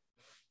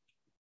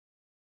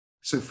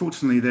 So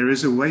fortunately, there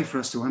is a way for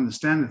us to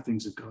understand the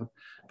things of God,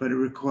 but it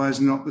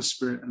requires not the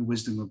spirit and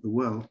wisdom of the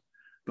world,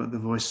 but the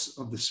voice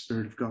of the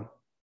Spirit of God.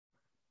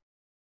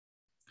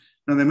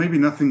 Now, there may be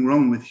nothing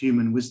wrong with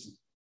human wisdom,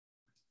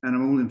 and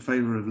I'm all in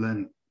favor of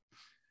learning.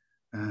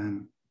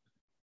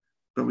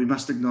 But we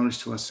must acknowledge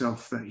to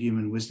ourselves that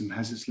human wisdom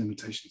has its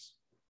limitations.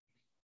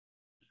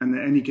 And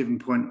at any given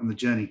point on the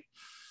journey,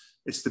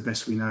 it's the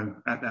best we know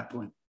at that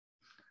point.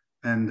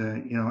 And,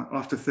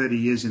 after 30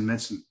 years in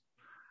medicine,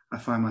 I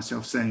find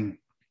myself saying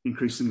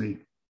increasingly,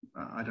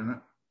 I don't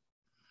know.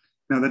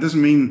 Now, that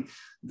doesn't mean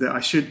that I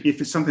should,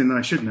 if it's something that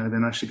I should know,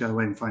 then I should go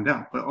away and find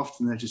out. But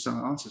often there just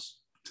aren't answers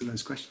to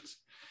those questions.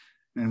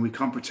 And we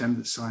can't pretend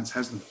that science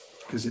has them,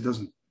 because it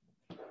doesn't.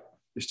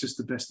 It's just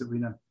the best that we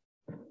know.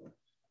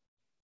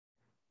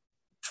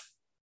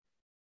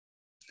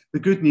 The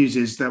good news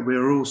is that we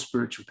are all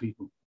spiritual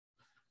people.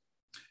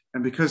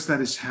 And because that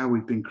is how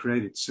we've been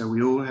created, so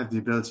we all have the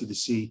ability to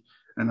see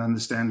and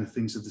understand the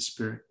things of the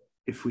Spirit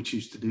if we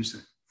choose to do so.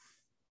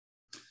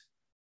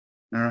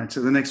 All right,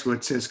 so the next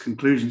word says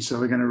conclusion. So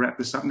we're going to wrap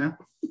this up now.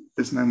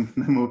 There's no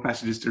more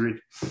passages to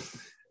read.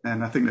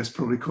 And I think that's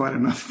probably quite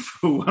enough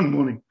for one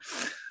morning.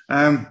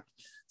 To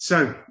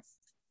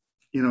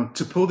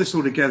pull this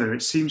all together,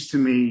 it seems to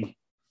me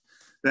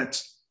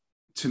that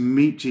to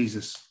meet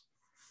Jesus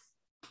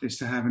is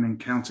to have an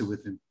encounter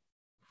with him.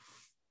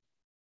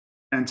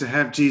 And to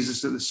have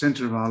Jesus at the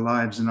center of our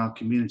lives and our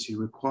community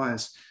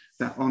requires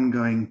that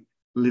ongoing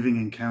living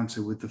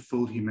encounter with the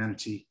full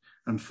humanity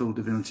and full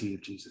divinity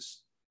of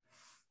Jesus.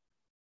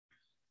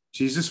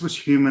 Jesus was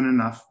human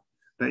enough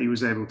that he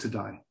was able to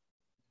die.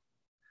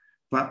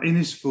 But in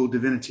his full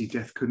divinity,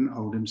 death couldn't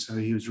hold him, so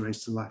he was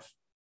raised to life.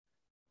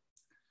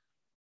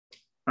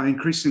 I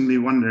increasingly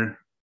wonder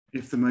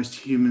if the most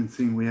human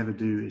thing we ever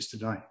do is to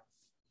die.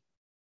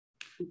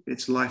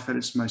 It's life at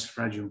its most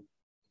fragile.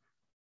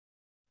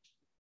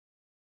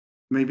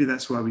 Maybe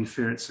that's why we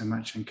fear it so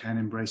much and can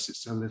embrace it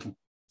so little.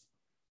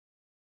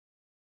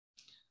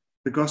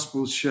 The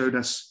Gospels show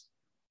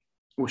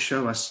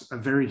us a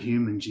very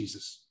human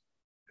Jesus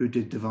who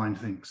did divine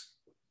things.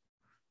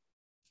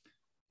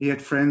 He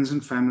had friends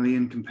and family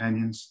and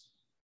companions.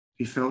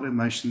 He felt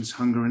emotions,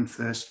 hunger and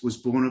thirst, was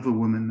born of a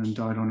woman and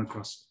died on a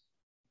cross.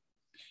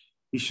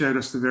 He showed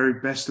us the very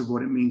best of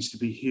what it means to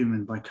be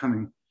human by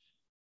coming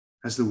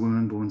as the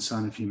woman-born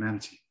Son of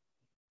humanity,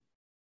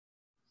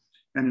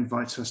 and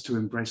invites us to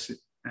embrace it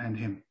and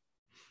him.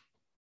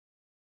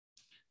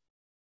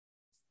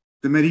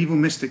 The medieval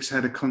mystics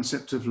had a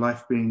concept of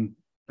life being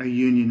a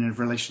union of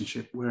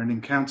relationship where an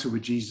encounter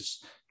with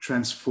Jesus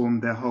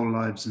transformed their whole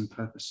lives and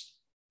purpose.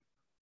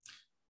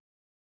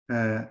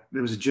 There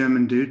was a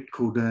German dude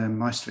called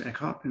Meister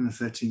Eckhart in the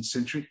 13th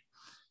century,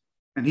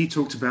 and he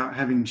talked about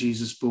having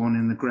Jesus born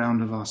in the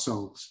ground of our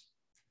souls.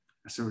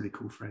 That's a really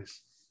cool phrase.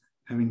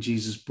 Having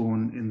Jesus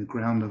born in the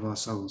ground of our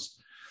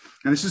souls.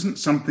 And this isn't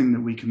something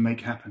that we can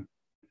make happen,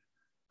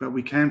 but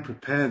we can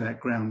prepare that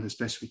ground as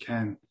best we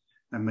can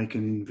and make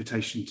an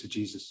invitation to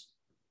Jesus.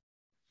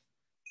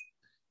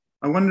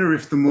 I wonder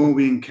if the more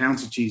we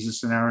encounter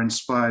Jesus and are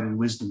inspired in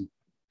wisdom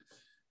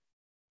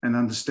and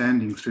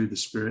understanding through the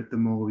Spirit, the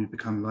more we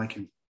become like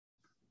him.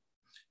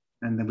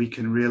 And then we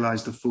can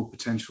realize the full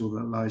potential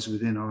that lies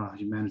within our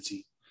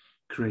humanity,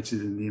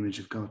 created in the image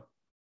of God.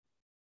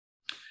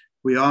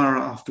 We are,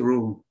 after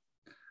all,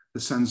 the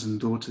sons and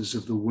daughters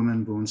of the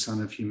woman-born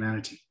Son of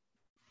humanity.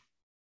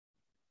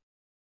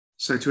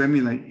 So to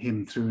emulate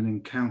him through an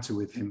encounter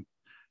with him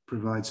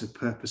provides a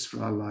purpose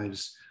for our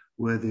lives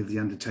worthy of the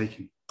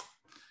undertaking.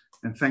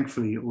 And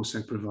thankfully, it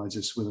also provides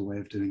us with a way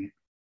of doing it.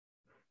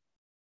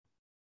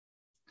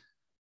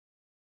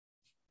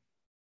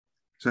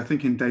 So I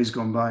think in days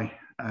gone by,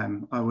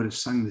 I would have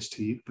sung this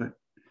to you, but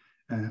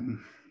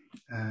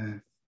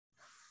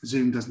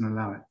Zoom doesn't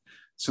allow it.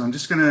 So I'm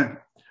just going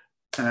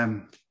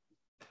to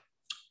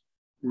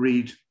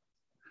read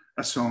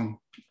a song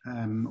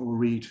or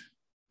read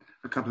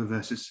a couple of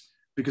verses,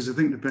 because I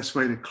think the best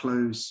way to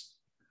close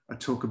a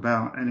talk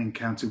about an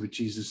encounter with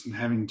Jesus and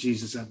having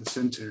Jesus at the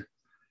center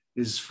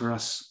is for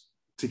us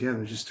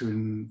together just to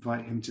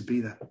invite him to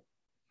be there.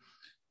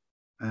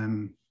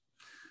 And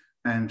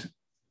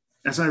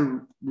as I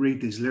read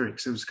these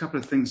lyrics, there was a couple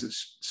of things that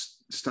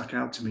stuck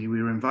out to me.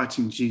 We were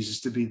inviting Jesus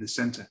to be the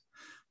center,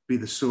 be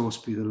the source,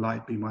 be the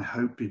light, be my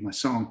hope, be my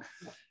song,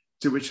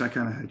 to which I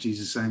kind of heard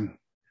Jesus saying,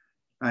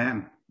 I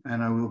am,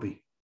 and I will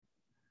be.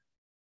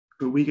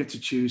 But we get to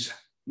choose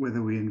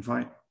whether we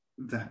invite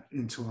that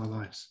into our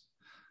lives.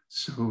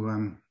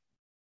 So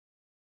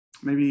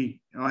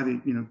maybe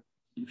either,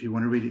 if you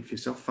want to read it for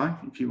yourself, fine.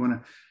 If you want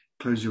to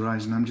close your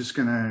eyes, and I'm just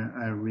going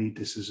to read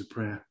this as a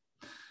prayer.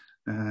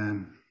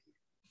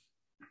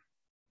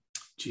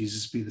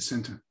 Jesus, be the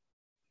center.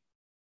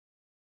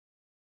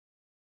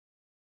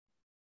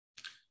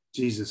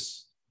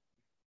 Jesus,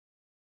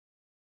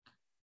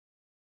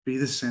 be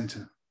the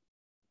center.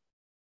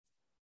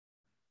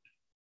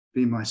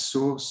 Be my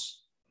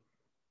source.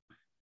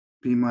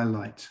 Be my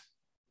light.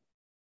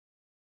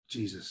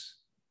 Jesus.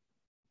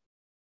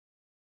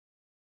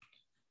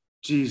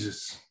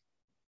 Jesus,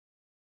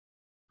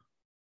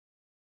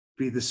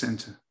 be the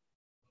center.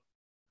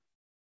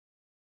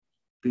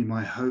 Be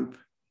my hope.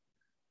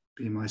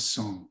 Be my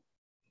song.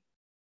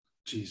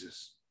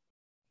 Jesus.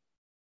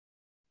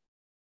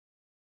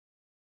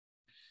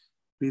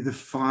 Be the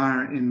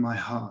fire in my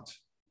heart.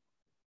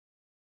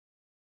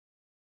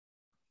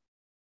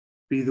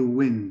 Be the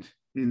wind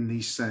in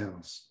these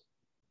sails.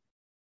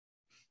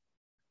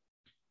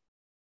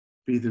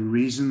 Be the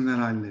reason that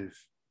I live.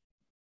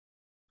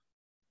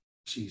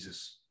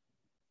 Jesus.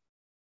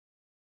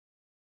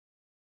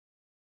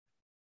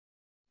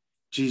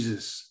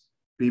 Jesus,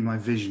 be my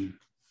vision.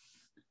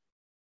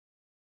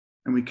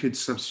 And we could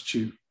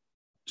substitute,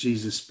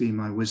 Jesus, be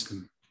my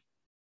wisdom.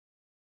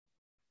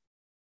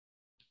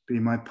 Be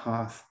my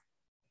path.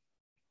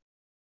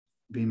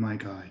 Be my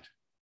guide.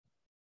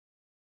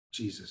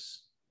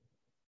 Jesus.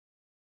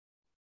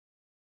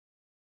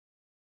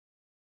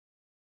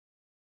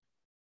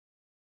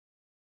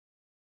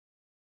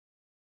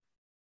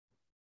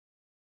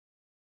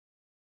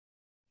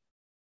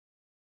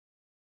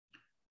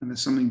 And there's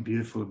something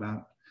beautiful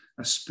about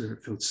a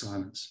spirit-filled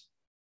silence.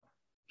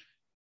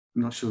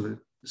 I'm not sure that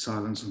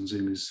silence on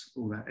Zoom is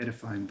all that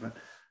edifying, but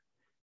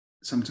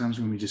sometimes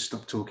when we just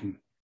stop talking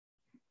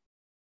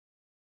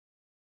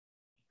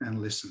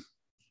and listen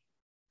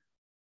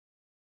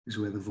is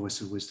where the voice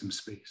of wisdom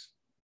speaks.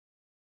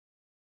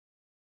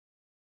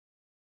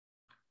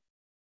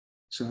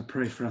 So I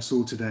pray for us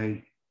all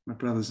today, my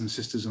brothers and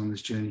sisters on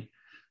this journey,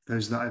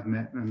 those that I've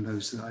met and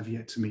those that I've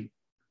yet to meet,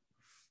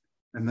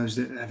 and those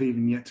that have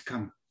even yet to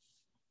come,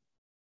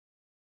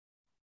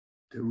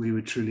 that we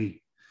would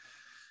truly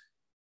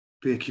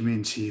be a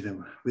community that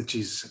with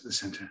Jesus at the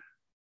center.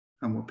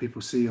 And what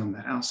people see on the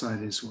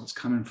outside is what's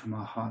coming from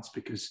our hearts,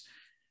 because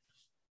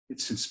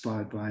it's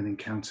inspired by an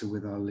encounter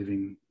with our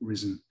living,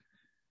 risen,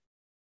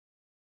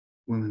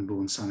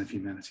 woman-born Son of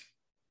humanity.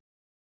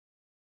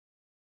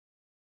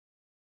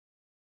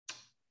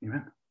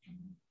 Amen.